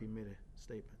got up, he made a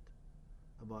statement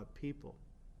about people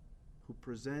who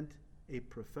present a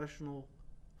professional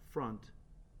front,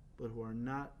 but who are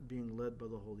not being led by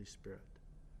the Holy Spirit.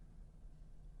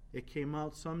 It came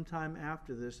out sometime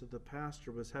after this that the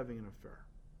pastor was having an affair.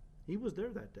 He was there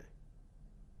that day.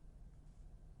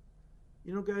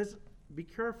 Guys, be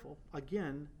careful.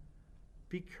 Again,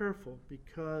 be careful,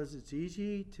 because it's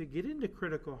easy to get into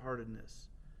critical heartedness,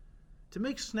 to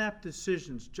make snap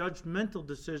decisions, judgmental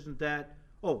decisions that,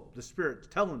 the Spirit's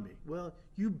telling me. Well,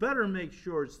 you better make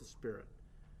sure it's the Spirit.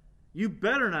 You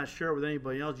better not share it with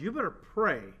anybody else. You better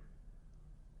pray.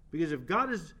 Because if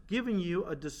God is giving you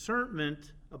a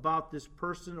discernment about this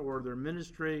person or their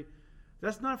ministry,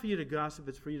 that's not for you to gossip.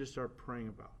 It's for you to start praying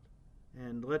about.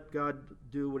 And let God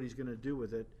do what he's going to do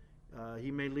with it.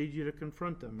 He may lead you to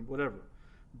confront them, whatever.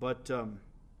 But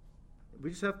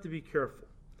we just have to be careful.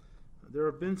 There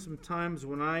have been some times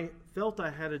when I felt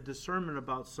I had a discernment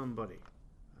about somebody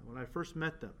when I first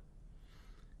met them.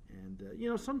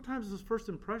 And, sometimes those first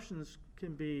impressions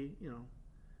can be,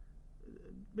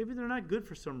 maybe they're not good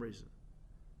for some reason.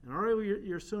 And already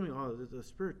you're assuming, the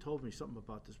Spirit told me something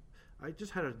about this. I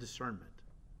just had a discernment.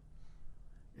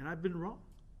 And I've been wrong.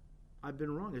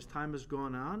 As time has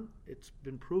gone on, it's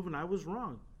been proven I was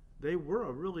wrong. They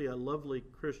were really a lovely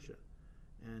Christian.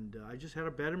 And I just had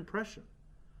a bad impression.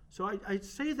 So I'd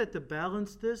say that to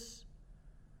balance this,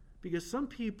 because some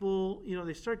people,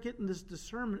 they start getting this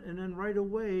discernment, and then right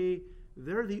away,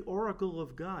 they're the oracle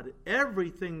of God.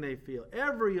 Everything they feel,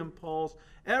 every impulse,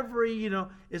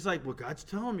 it's like, well, God's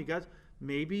telling me,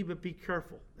 maybe, but be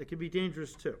careful. It can be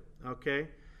dangerous too, okay?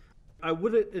 I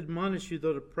would admonish you,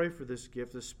 though, to pray for this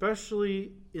gift,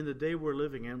 especially in the day we're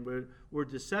living in, where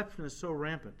deception is so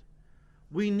rampant.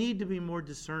 We need to be more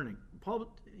discerning.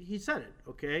 Paul, he said it,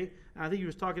 okay? And I think he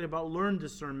was talking about learn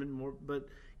discernment more, but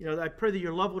I pray that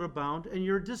your love would abound and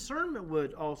your discernment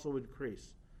would also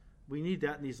increase. We need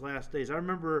that in these last days. I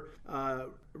remember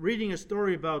reading a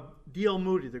story about D.L.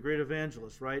 Moody, the great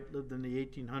evangelist, right? Lived in the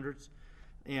 1800s.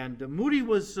 And Moody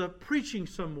was preaching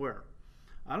somewhere.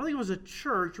 I don't think it was a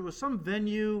church. It was some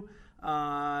venue.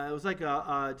 It was like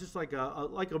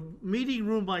a meeting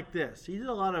room like this. He did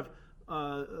a lot of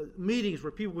meetings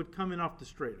where people would come in off the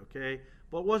street, okay?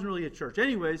 But it wasn't really a church.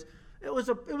 Anyways, it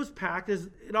was packed, as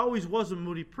it always was when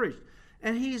Moody preached.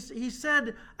 And he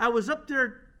said, I was up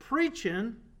there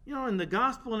preaching, in the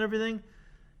gospel and everything.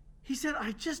 He said,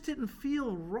 I just didn't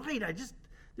feel right.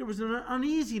 There was an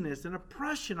uneasiness and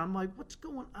oppression. I'm like, what's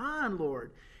going on,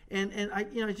 Lord? And I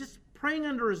just praying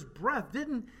under his breath,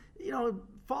 didn't,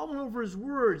 falling over his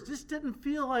words, just didn't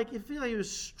feel like he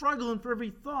was struggling for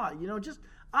every thought, just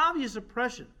obvious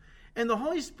oppression. And the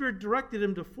Holy Spirit directed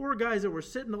him to 4 guys that were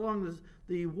sitting along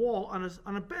the wall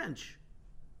on a bench.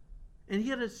 And he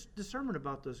had a discernment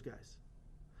about those guys.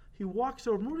 He walks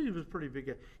over, Moody was a pretty big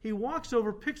guy. He walks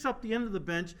over, picks up the end of the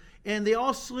bench, and they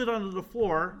all slid onto the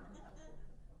floor.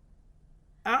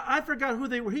 I forgot who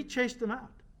they were. He chased them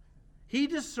out. He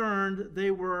discerned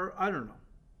they were, I don't know,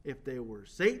 if they were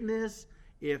Satanists,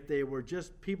 if they were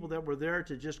just people that were there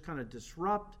to just kind of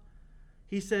disrupt.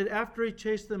 He said after he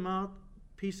chased them out,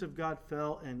 peace of God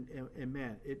fell, and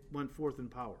man, it went forth in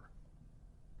power.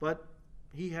 But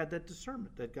he had that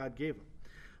discernment that God gave him.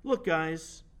 Look,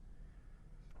 guys,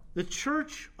 the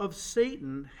Church of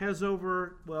Satan has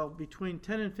over, between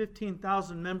 10 and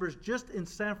 15,000 members just in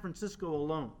San Francisco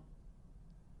alone.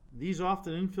 These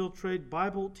often infiltrate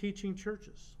Bible-teaching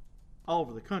churches all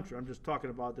over the country. I'm just talking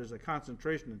about there's a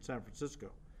concentration in San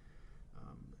Francisco.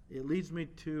 It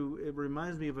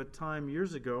reminds me of a time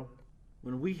years ago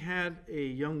when we had a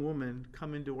young woman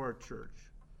come into our church.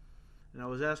 And I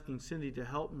was asking Cindy to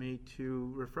help me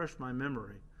to refresh my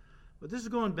memory. But this is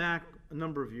going back a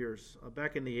number of years,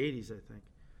 back in the 80s, I think.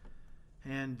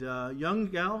 And young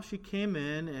gal, she came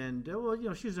in, and,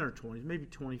 she was in her 20s, maybe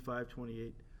 25,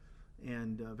 28.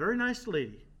 And very nice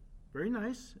lady. Very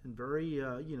nice and very,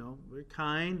 very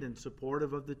kind and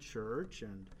supportive of the church,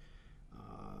 and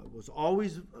was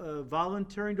always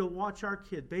volunteering to watch our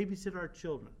kid, babysit our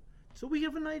children. So we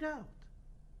have a night out.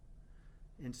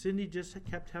 And Cindy just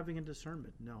kept having a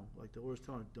discernment. No, like the Lord was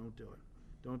telling her, don't do it.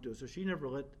 Don't do it. So she never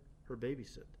let her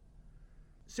babysit.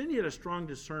 Cindy had a strong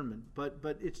discernment,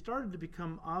 but it started to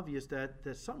become obvious that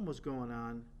something was going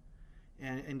on,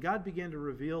 and God began to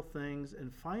reveal things,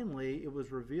 and finally it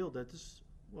was revealed that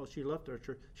she left our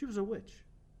church. She was a witch.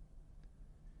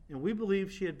 And we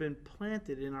believe she had been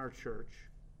planted in our church,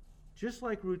 just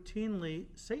like routinely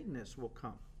Satanists will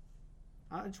come.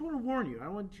 I just want to warn you. I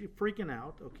don't want you freaking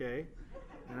out, okay?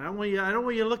 And I don't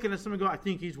want you looking at someone and go, I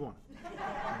think he's one.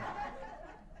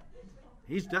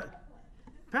 He's done.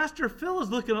 Pastor Phil is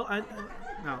looking.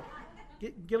 No,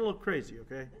 get a little crazy,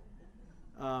 okay?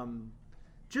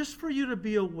 Just for you to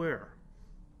be aware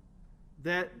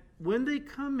that when they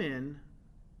come in,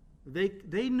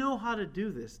 they know how to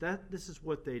do this. This is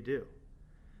what they do.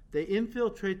 They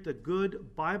infiltrate the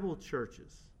good Bible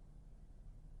churches.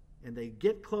 And they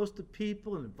get close to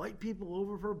people and invite people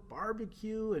over for a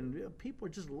barbecue, and people are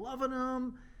just loving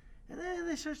them. And then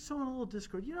they start sowing a little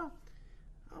discord.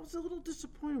 I was a little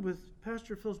disappointed with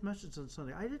Pastor Phil's message on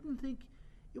Sunday. I didn't think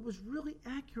it was really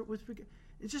accurate with regard.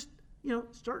 It's just,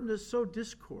 starting to sow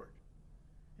discord.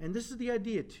 And this is the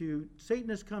idea. Satan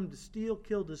has come to steal,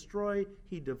 kill, destroy.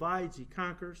 He divides, he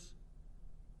conquers.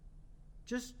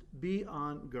 Just be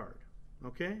on guard,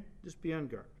 okay? Just be on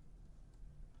guard.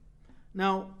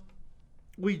 Now,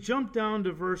 we jump down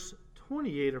to verse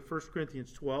 28 of 1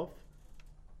 Corinthians 12.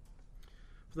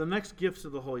 For the next gifts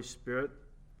of the Holy Spirit,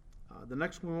 the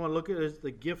next one we want to look at is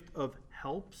the gift of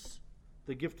helps.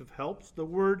 The gift of helps. The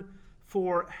word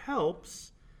for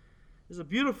helps is a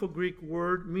beautiful Greek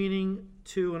word meaning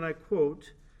to, and I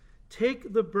quote,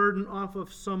 take the burden off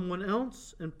of someone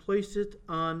else and place it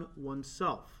on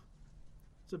oneself.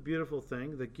 It's a beautiful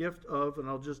thing. The gift of, and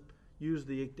I'll just use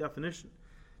the definition,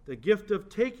 the gift of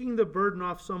taking the burden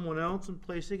off someone else and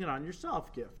placing it on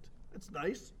yourself gift. That's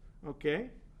nice. Okay.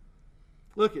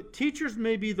 Look, teachers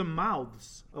may be the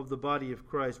mouths of the body of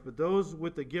Christ, but those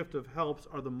with the gift of helps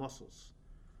are the muscles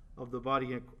of the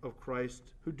body of Christ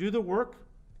who do the work,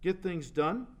 get things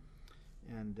done.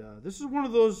 And this is one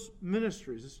of those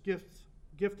ministries, this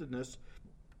giftedness,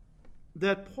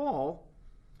 that Paul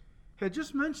had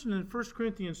just mentioned in 1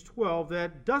 Corinthians 12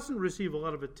 that doesn't receive a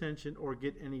lot of attention or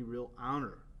get any real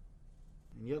honor.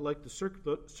 And yet, like the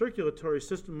circulatory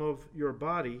system of your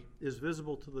body is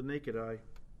visible to the naked eye,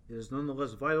 it is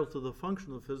nonetheless vital to the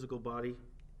function of the physical body.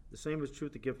 The same is true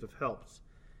with the gift of helps.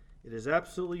 It is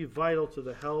absolutely vital to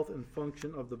the health and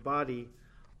function of the body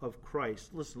of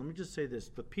Christ. Listen, let me just say this.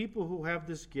 The people who have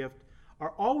this gift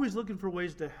are always looking for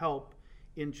ways to help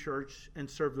in church and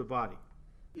serve the body.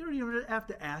 You don't even have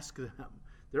to ask them.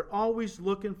 They're always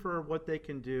looking for what they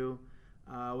can do.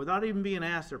 Without even being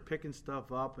asked, they're picking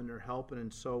stuff up and they're helping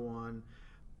and so on.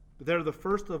 But they're the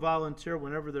first to volunteer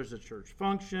whenever there's a church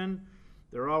function.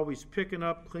 They're always picking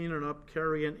up, cleaning up,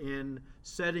 carrying in,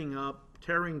 setting up,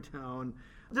 tearing down.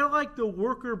 They're like the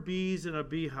worker bees in a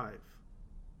beehive.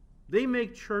 They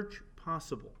make church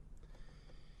possible.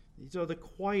 These are the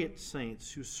quiet saints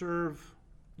who serve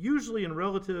usually in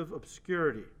relative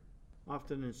obscurity,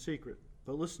 often in secret.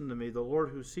 But listen to me, the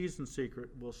Lord who sees in secret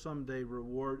will someday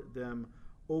reward them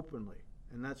openly,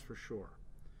 and that's for sure.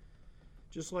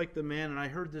 Just like the man, and I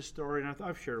heard this story, and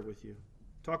I've shared it with you,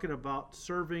 talking about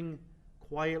serving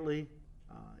quietly,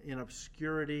 in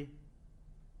obscurity,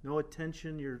 no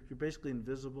attention, you're basically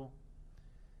invisible.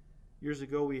 Years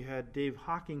ago, we had Dave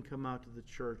Hocking come out to the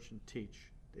church and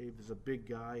teach. Dave is a big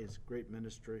guy, has great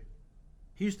ministry.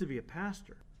 He used to be a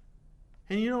pastor.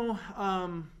 And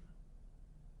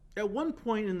at one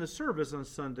point in the service on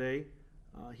Sunday,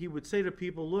 he would say to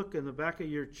people, look, in the back of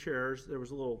your chairs, there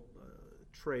was a little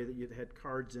tray that you had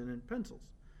cards in and pencils.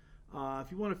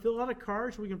 If you want to fill out a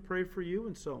card, we can pray for you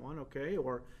and so on, okay?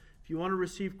 Or if you want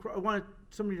to I want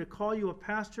somebody to call you a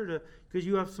pastor because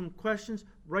you have some questions,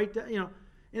 write down,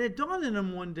 And it dawned on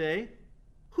him one day,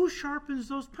 who sharpens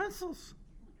those pencils?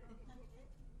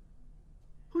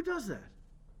 Who does that?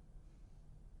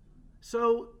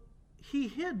 So he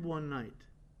hid one night.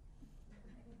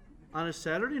 On a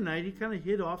Saturday night, he kind of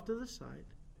hid off to the side.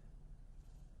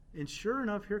 And sure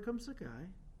enough, here comes the guy.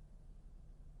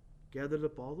 Gathered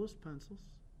up all those pencils.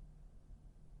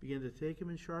 Began to take them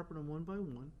and sharpen them one by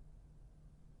one.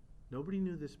 Nobody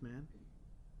knew this man.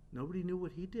 Nobody knew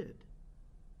what he did.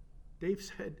 Dave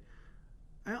said,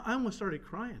 I almost started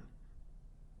crying.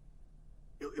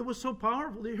 It was so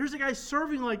powerful. Here's a guy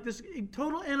serving like this in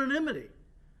total anonymity.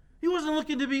 He wasn't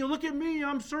looking to be, look at me,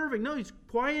 I'm serving. No, he's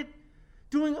quiet,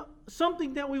 doing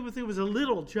something that we would think was a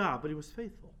little job, but he was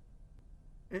faithful.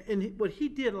 And what he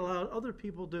did allowed other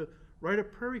people to write a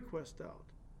prayer request out,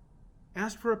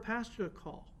 ask for a pastor to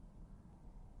call.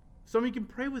 Somebody can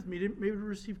pray with me to maybe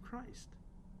receive Christ.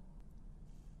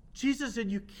 Jesus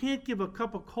said, you can't give a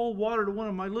cup of cold water to one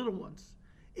of my little ones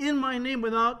in my name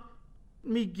without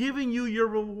me giving you your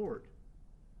reward.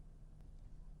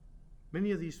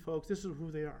 Many of these folks, this is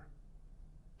who they are.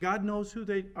 God knows who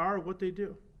they are, what they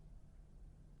do.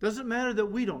 Doesn't matter that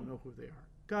we don't know who they are.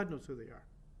 God knows who they are.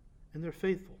 And they're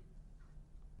faithful.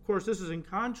 Of course, this is in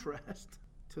contrast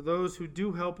to those who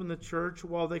do help in the church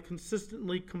while they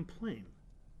consistently complain.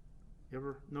 You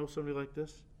ever know somebody like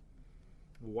this?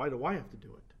 Well, why do I have to do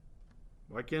it?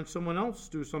 Why can't someone else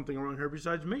do something around here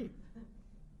besides me?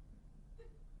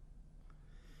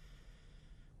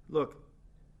 Look,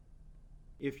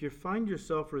 if you find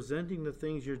yourself resenting the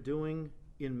things you're doing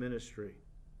in ministry,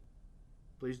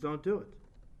 please don't do it.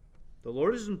 The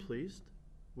Lord isn't pleased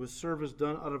with service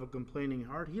done out of a complaining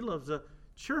heart. He loves a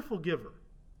cheerful giver.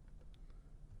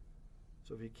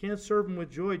 So if you can't serve him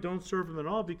with joy, don't serve him at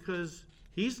all, because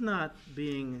he's not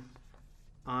being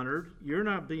honored. You're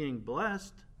not being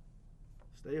blessed.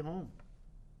 Stay home.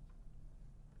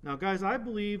 Now, guys, I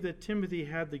believe that Timothy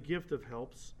had the gift of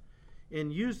helps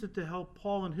and used it to help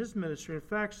Paul in his ministry. In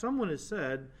fact, someone has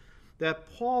said that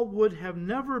Paul would have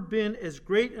never been as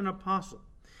great an apostle.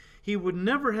 He would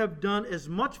never have done as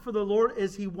much for the Lord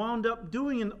as he wound up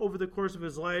doing over the course of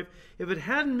his life if it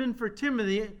hadn't been for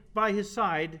Timothy by his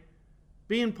side,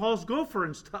 being Paul's gopher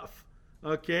and stuff.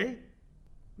 Okay?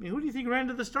 I mean, who do you think ran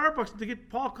to the Starbucks to get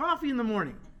Paul coffee in the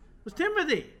morning? It was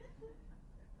Timothy.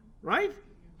 Right?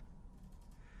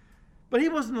 But he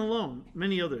wasn't alone.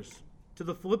 Many others. To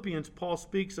the Philippians, Paul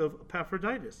speaks of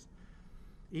Epaphroditus.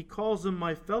 He calls him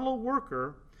my fellow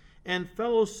worker and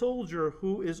fellow soldier,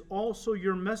 who is also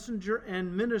your messenger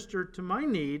and minister to my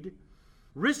need,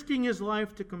 risking his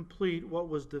life to complete what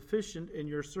was deficient in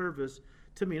your service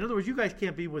to me. In other words, you guys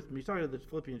can't be with me. Sorry to the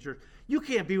Philippian church. You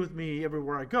can't be with me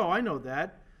everywhere I go. I know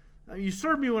that. You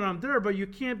serve me when I'm there, but you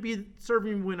can't be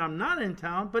serving me when I'm not in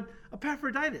town. But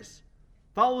Epaphroditus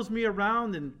follows me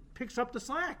around and picks up the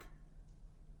slack.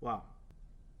 Wow.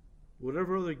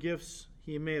 Whatever other gifts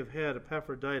he may have had,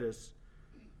 Epaphroditus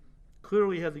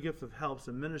clearly had the gift of helps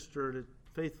and ministered it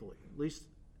faithfully, at least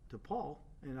to Paul,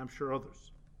 and I'm sure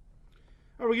others.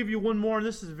 I will give you one more, and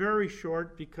this is very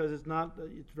short because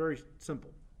it's very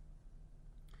simple.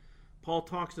 Paul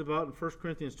talks about in 1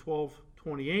 Corinthians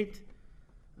 12:28,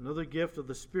 another gift of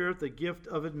the Spirit, the gift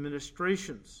of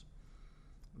administrations.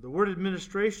 The word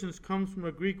administrations comes from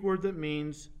a Greek word that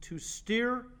means to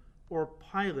steer or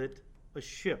pilot a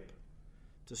ship.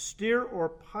 To steer or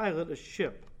pilot a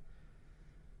ship.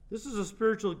 This is a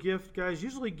spiritual gift, guys,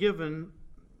 usually given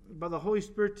by the Holy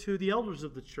Spirit to the elders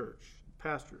of the church,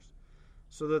 pastors,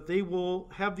 so that they will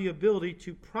have the ability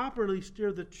to properly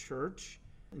steer the church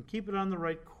and keep it on the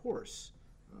right course.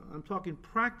 I'm talking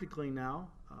practically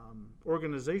now,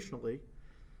 organizationally.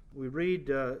 We read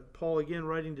Paul again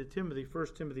writing to Timothy,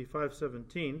 1 Timothy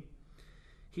 5:17.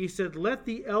 He said, "Let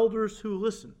the elders who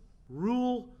listen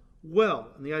rule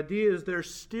well." And the idea is they're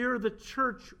steer the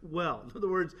church well. In other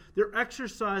words, they're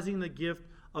exercising the gift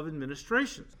of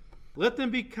administration. "Let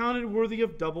them be counted worthy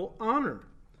of double honor,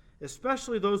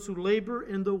 especially those who labor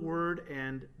in the word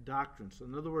and doctrine." So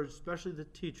in other words, especially the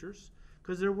teachers,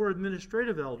 because there were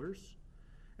administrative elders,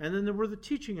 and then there were the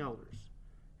teaching elders.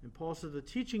 And Paul said the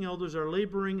teaching elders are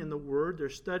laboring in the word, they're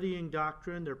studying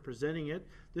doctrine, they're presenting it.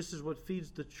 This is what feeds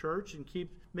the church and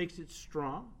makes it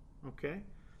strong. Okay?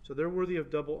 So they're worthy of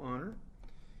double honor.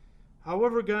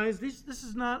 However, guys, this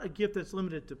is not a gift that's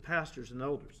limited to pastors and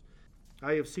elders.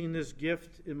 I have seen this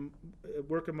gift in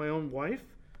work of my own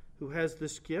wife, who has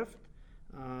this gift,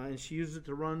 and she uses it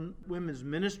to run women's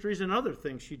ministries and other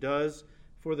things she does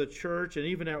for the church and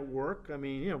even at work. I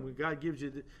mean, when God gives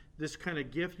you this kind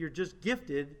of gift, you're just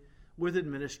gifted with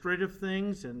administrative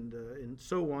things and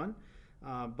so on.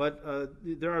 But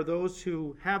there are those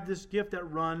who have this gift that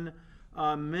run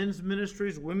men's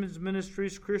ministries, women's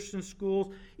ministries, Christian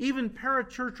schools, even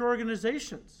parachurch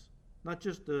organizations, not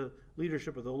just the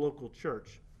leadership of the local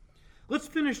church. Let's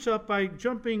finish up by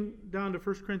jumping down to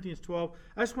 1 Corinthians 12.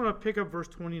 I just want to pick up verse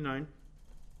 29.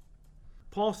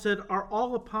 Paul said, "Are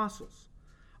all apostles?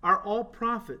 Are all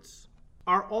prophets?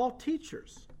 Are all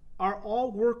teachers? Are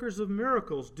all workers of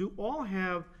miracles? Do all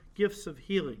have gifts of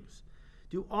healings?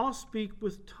 Do all speak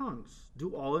with tongues?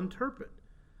 Do all interpret?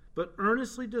 But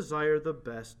earnestly desire the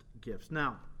best gifts."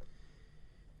 Now,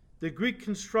 the Greek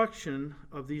construction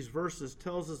of these verses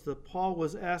tells us that Paul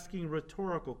was asking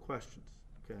rhetorical questions.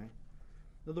 Okay?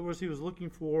 In other words, he was looking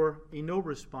for a no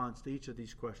response to each of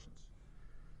these questions.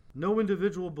 No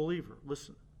individual believer,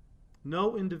 listen,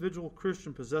 no individual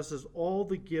Christian possesses all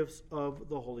the gifts of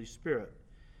the Holy Spirit.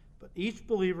 But each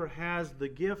believer has the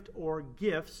gift or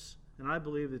gifts, and I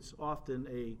believe it's often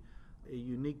a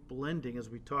unique blending, as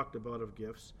we talked about, of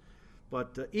gifts.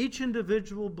 But each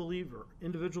individual believer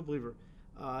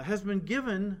has been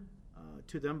given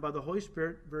to them by the Holy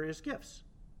Spirit various gifts.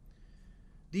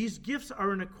 These gifts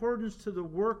are in accordance to the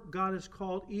work God has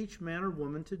called each man or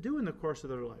woman to do in the course of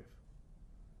their life.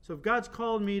 So if God's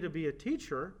called me to be a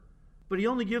teacher, but he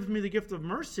only gives me the gift of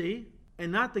mercy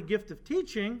and not the gift of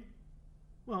teaching,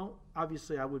 well,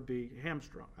 obviously I would be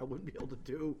hamstrung. I wouldn't be able to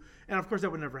do, and of course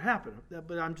that would never happen.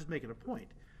 But I'm just making a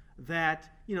point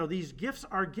that, these gifts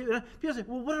are given. People say,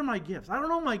 well, what are my gifts? I don't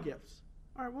know my gifts.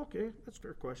 All right, well, okay, that's a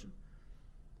fair question.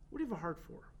 What do you have a heart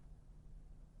for?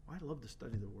 Well, I love to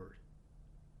study the Word.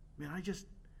 Man, I just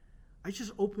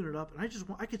open it up, and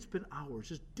I could spend hours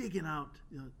just digging out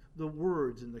the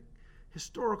words and the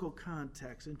historical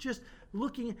context and just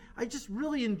looking. I just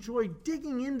really enjoy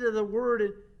digging into the Word.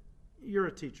 And you're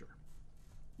a teacher.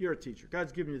 You're a teacher.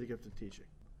 God's given you the gift of teaching.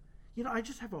 I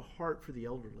just have a heart for the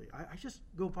elderly. I just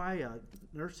go by a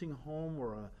nursing home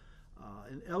or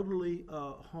an elderly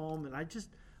home, and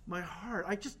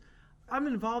I'm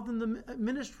involved in the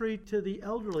ministry to the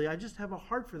elderly. I just have a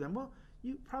heart for them. Well,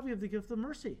 you probably have the gift of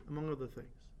mercy, among other things.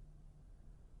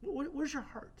 Where's your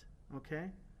heart?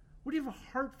 Okay? What do you have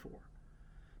a heart for?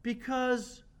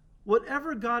 Because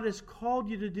whatever God has called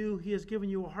you to do, he has given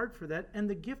you a heart for that and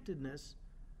the giftedness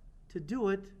to do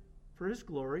it for his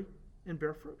glory and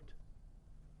bear fruit.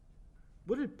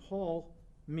 What did Paul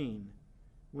mean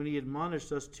when he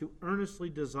admonished us to earnestly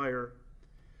desire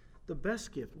the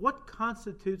best gift? What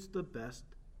constitutes the best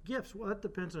gifts? Well, that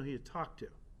depends on who you talk to.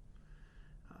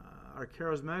 Our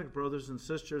charismatic brothers and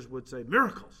sisters would say,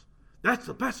 miracles, that's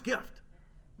the best gift.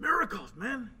 Miracles,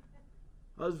 man.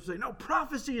 Others would say, no,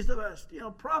 prophecy is the best.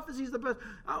 Prophecy is the best.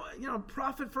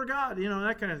 Prophet for God,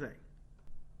 that kind of thing.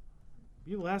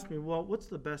 People ask me, well, what's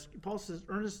the best? Paul says,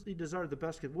 earnestly desire the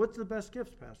best gift. What's the best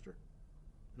gifts, Pastor?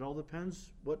 It all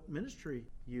depends what ministry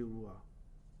you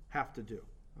have to do,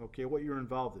 okay, what you're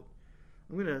involved in.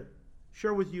 I'm going to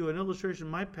share with you an illustration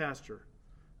my pastor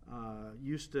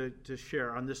used to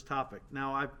share on this topic.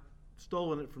 Now, I've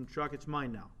stolen it from Chuck. It's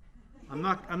mine now. I'm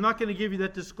not going to give you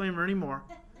that disclaimer anymore.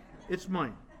 It's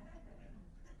mine.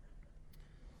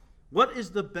 What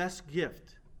is the best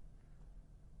gift?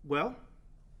 Well,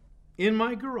 In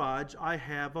my garage, I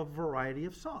have a variety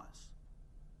of saws.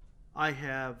 I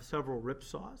have several rip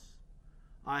saws.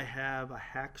 I have a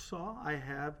hacksaw. I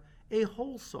have a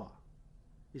hole saw.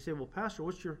 You say, well, Pastor,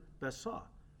 what's your best saw?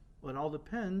 Well, it all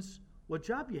depends what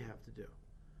job you have to do.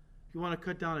 If you want to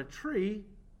cut down a tree,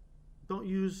 don't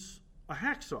use a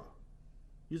hacksaw.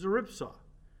 Use a rip saw.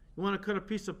 You want to cut a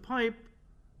piece of pipe,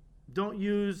 don't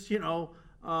use,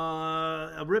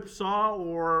 a rip saw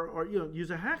or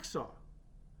use a hacksaw.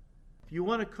 If you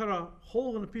want to cut a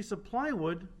hole in a piece of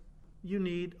plywood, you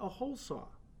need a hole saw.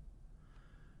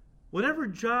 Whatever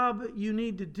job you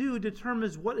need to do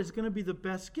determines what is going to be the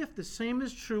best gift. The same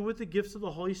is true with the gifts of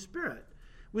the Holy Spirit.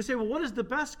 We say, well, what is the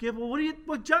best gift? Well,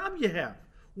 what job you have?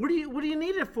 What do you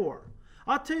need it for?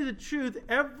 I'll tell you the truth.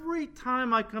 Every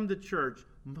time I come to church,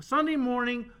 Sunday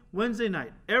morning, Wednesday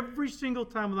night, every single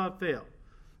time without fail,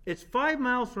 it's 5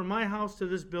 miles from my house to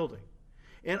this building.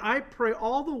 And I pray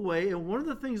all the way, and one of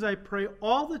the things I pray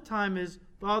all the time is,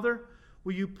 Father,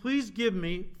 will you please give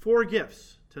me 4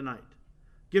 gifts tonight?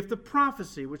 Gift of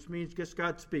prophecy, which means just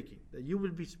God speaking, that you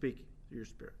would be speaking through your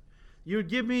Spirit. You would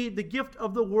give me the gift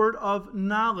of the word of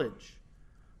knowledge.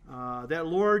 That,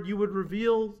 Lord, you would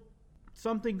reveal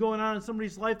something going on in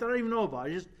somebody's life that I don't even know about.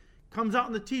 It just comes out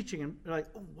in the teaching, and you're like,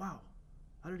 oh, wow,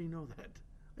 how did he know that?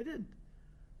 I didn't.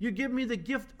 You give me the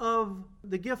gift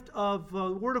of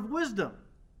word of wisdom,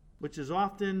 which is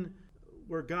often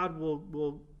where God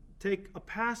will take a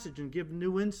passage and give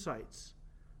new insights.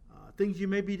 Things you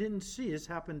maybe didn't see. This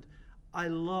happened. I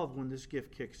love when this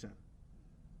gift kicks in.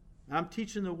 I'm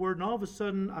teaching the word, and all of a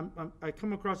sudden I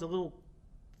come across a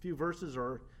few verses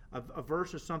or a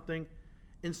verse or something,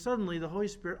 and suddenly the Holy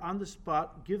Spirit on the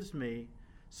spot gives me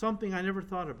something I never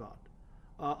thought about,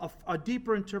 a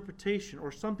deeper interpretation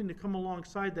or something to come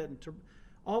alongside that.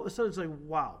 All of a sudden it's like,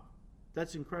 wow,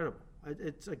 that's incredible.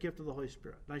 It's a gift of the Holy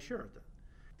Spirit, and I share it then.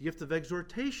 The gift of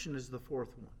exhortation is the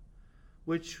 4th one,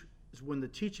 which is when the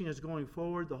teaching is going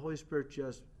forward, the Holy Spirit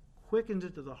just quickens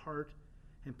it to the heart,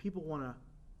 and people want to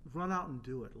run out and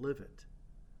do it, live it.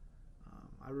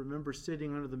 I remember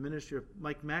sitting under the ministry of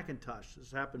Mike McIntosh.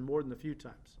 This happened more than a few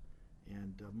times.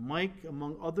 And Mike,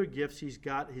 among other gifts, he's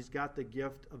got the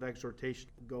gift of exhortation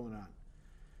going on.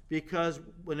 Because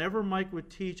whenever Mike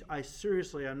would teach,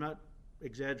 I'm not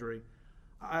exaggerating,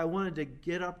 I wanted to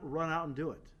get up, run out, and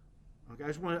do it. Okay,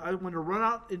 I wanted to run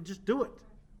out and just do it.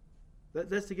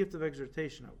 That's the gift of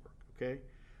exhortation at work. Okay.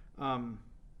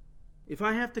 If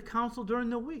I have to counsel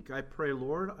during the week, I pray,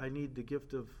 Lord, I need the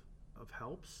gift of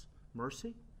helps,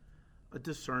 mercy, a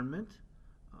discernment,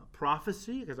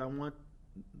 prophecy, because I want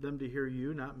them to hear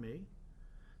you, not me.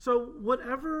 So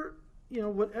whatever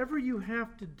you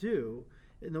have to do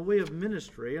in the way of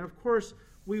ministry, and of course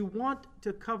we want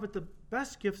to covet the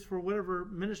best gifts for whatever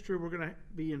ministry we're going to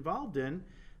be involved in.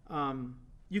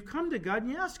 You come to God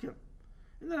and you ask Him,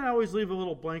 and then I always leave a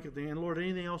little blank at the end. Lord,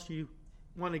 anything else you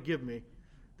want to give me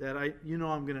that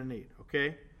I'm going to need?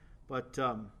 Okay, but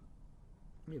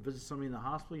you visit somebody in the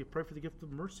hospital, you pray for the gift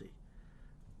of mercy.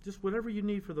 Just whatever you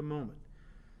need for the moment.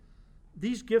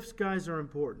 These gifts, guys, are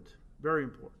important, very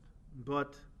important.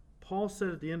 But Paul said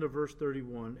at the end of verse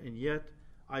 31, and yet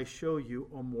I show you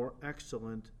a more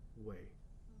excellent way.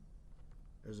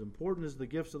 As important as the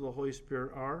gifts of the Holy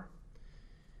Spirit are,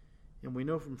 and we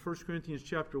know from 1 Corinthians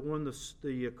chapter 1,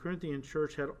 the Corinthian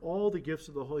church had all the gifts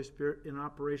of the Holy Spirit in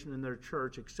operation in their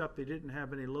church, except they didn't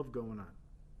have any love going on.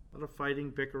 A lot of fighting,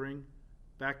 bickering,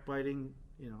 backbiting,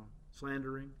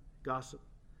 slandering, gossip.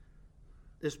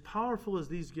 As powerful as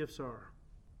these gifts are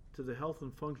to the health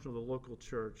and function of the local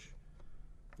church,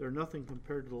 they're nothing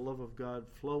compared to the love of God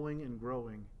flowing and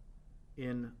growing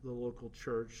in the local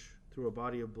church through a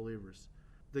body of believers.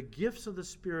 The gifts of the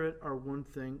Spirit are one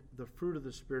thing. The fruit of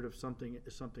the Spirit is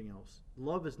something else.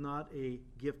 Love is not a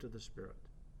gift of the Spirit.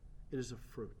 It is a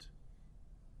fruit.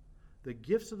 The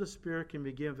gifts of the Spirit can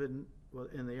be given,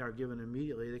 and they are given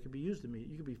immediately. They can be used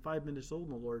immediately. You can be 5 minutes old in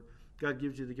the Lord. God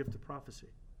gives you the gift of prophecy.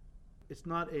 It's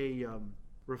not a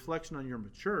reflection on your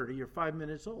maturity. You're 5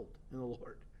 minutes old in the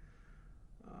Lord.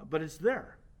 But it's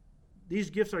there. These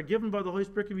gifts are given by the Holy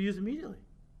Spirit, can be used immediately.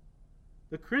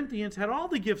 The Corinthians had all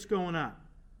the gifts going on.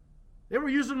 They were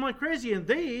using them like crazy, and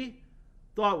they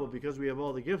thought, well, because we have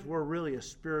all the gifts, we're really a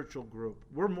spiritual group.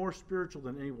 We're more spiritual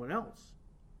than anyone else.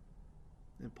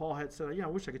 And Paul had said, I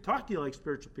wish I could talk to you like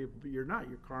spiritual people, but you're not.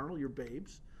 You're carnal, you're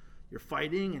babes. You're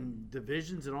fighting and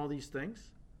divisions and all these things.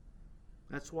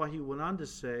 That's why he went on to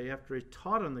say, after he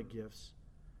taught on the gifts,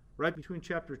 right between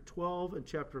chapter 12 and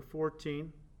chapter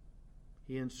 14,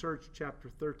 he inserts chapter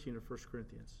 13 of 1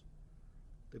 Corinthians,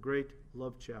 the great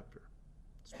love chapter.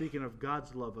 Speaking of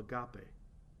God's love, agape.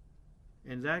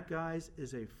 And that, guys,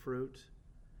 is a fruit.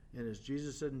 And as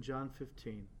Jesus said in John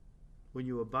 15, when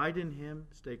you abide in him,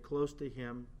 stay close to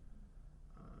him,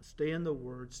 stay in the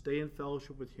Word, stay in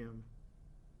fellowship with him,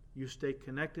 you stay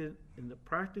connected in the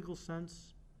practical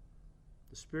sense.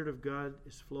 The Spirit of God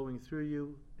is flowing through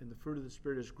you, and the fruit of the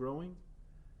Spirit is growing,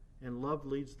 and love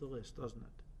leads the list, doesn't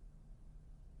it?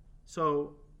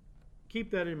 So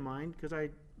keep that in mind, because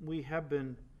we have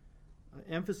been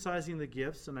emphasizing the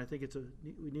gifts, and I think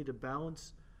we need to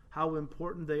balance how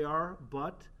important they are,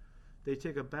 but they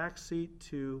take a back seat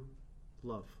to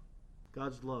love.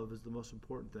 God's love is the most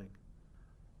important thing.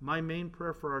 My main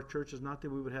prayer for our church is not that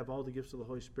we would have all the gifts of the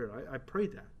Holy Spirit. I pray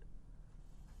that.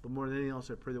 But more than anything else,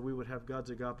 I pray that we would have God's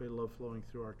agape love flowing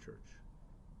through our church.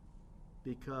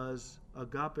 Because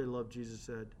agape love, Jesus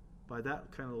said, by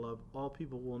that kind of love, all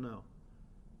people will know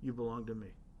you belong to me.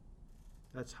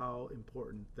 That's how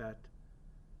important that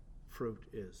fruit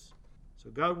is. So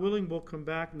God willing, we'll come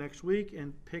back next week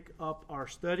and pick up our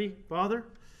study. Father,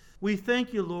 we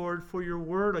thank you, Lord, for your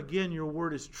word. Again, your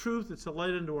word is truth. It's a light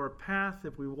unto our path.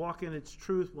 If we walk in its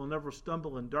truth, we'll never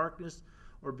stumble in darkness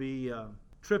or be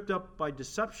tripped up by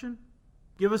deception.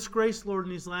 Give us grace, Lord,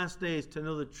 in these last days to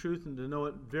know the truth and to know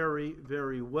it very,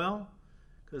 very well.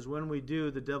 Because when we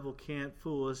do, the devil can't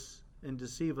fool us and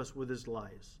deceive us with his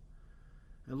lies.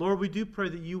 And Lord, we do pray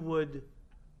that you would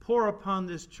pour upon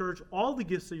this church all the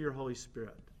gifts of your Holy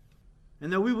Spirit.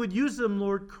 And that we would use them,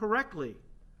 Lord, correctly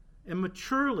and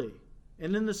maturely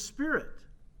and in the Spirit.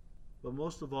 But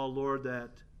most of all, Lord, that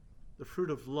the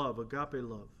fruit of love, agape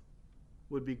love,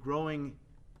 would be growing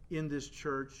in this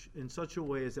church in such a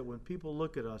way as that when people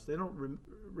look at us, they don't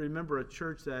remember a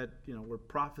church that, where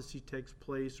prophecy takes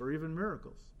place or even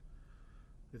miracles.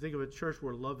 They think of a church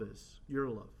where love is, your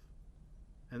love.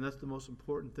 And that's the most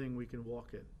important thing we can walk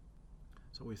in.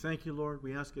 So we thank you, Lord.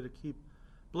 We ask you to keep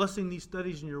blessing these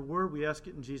studies in your word. We ask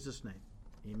it in Jesus' name.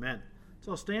 Amen.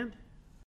 So stand.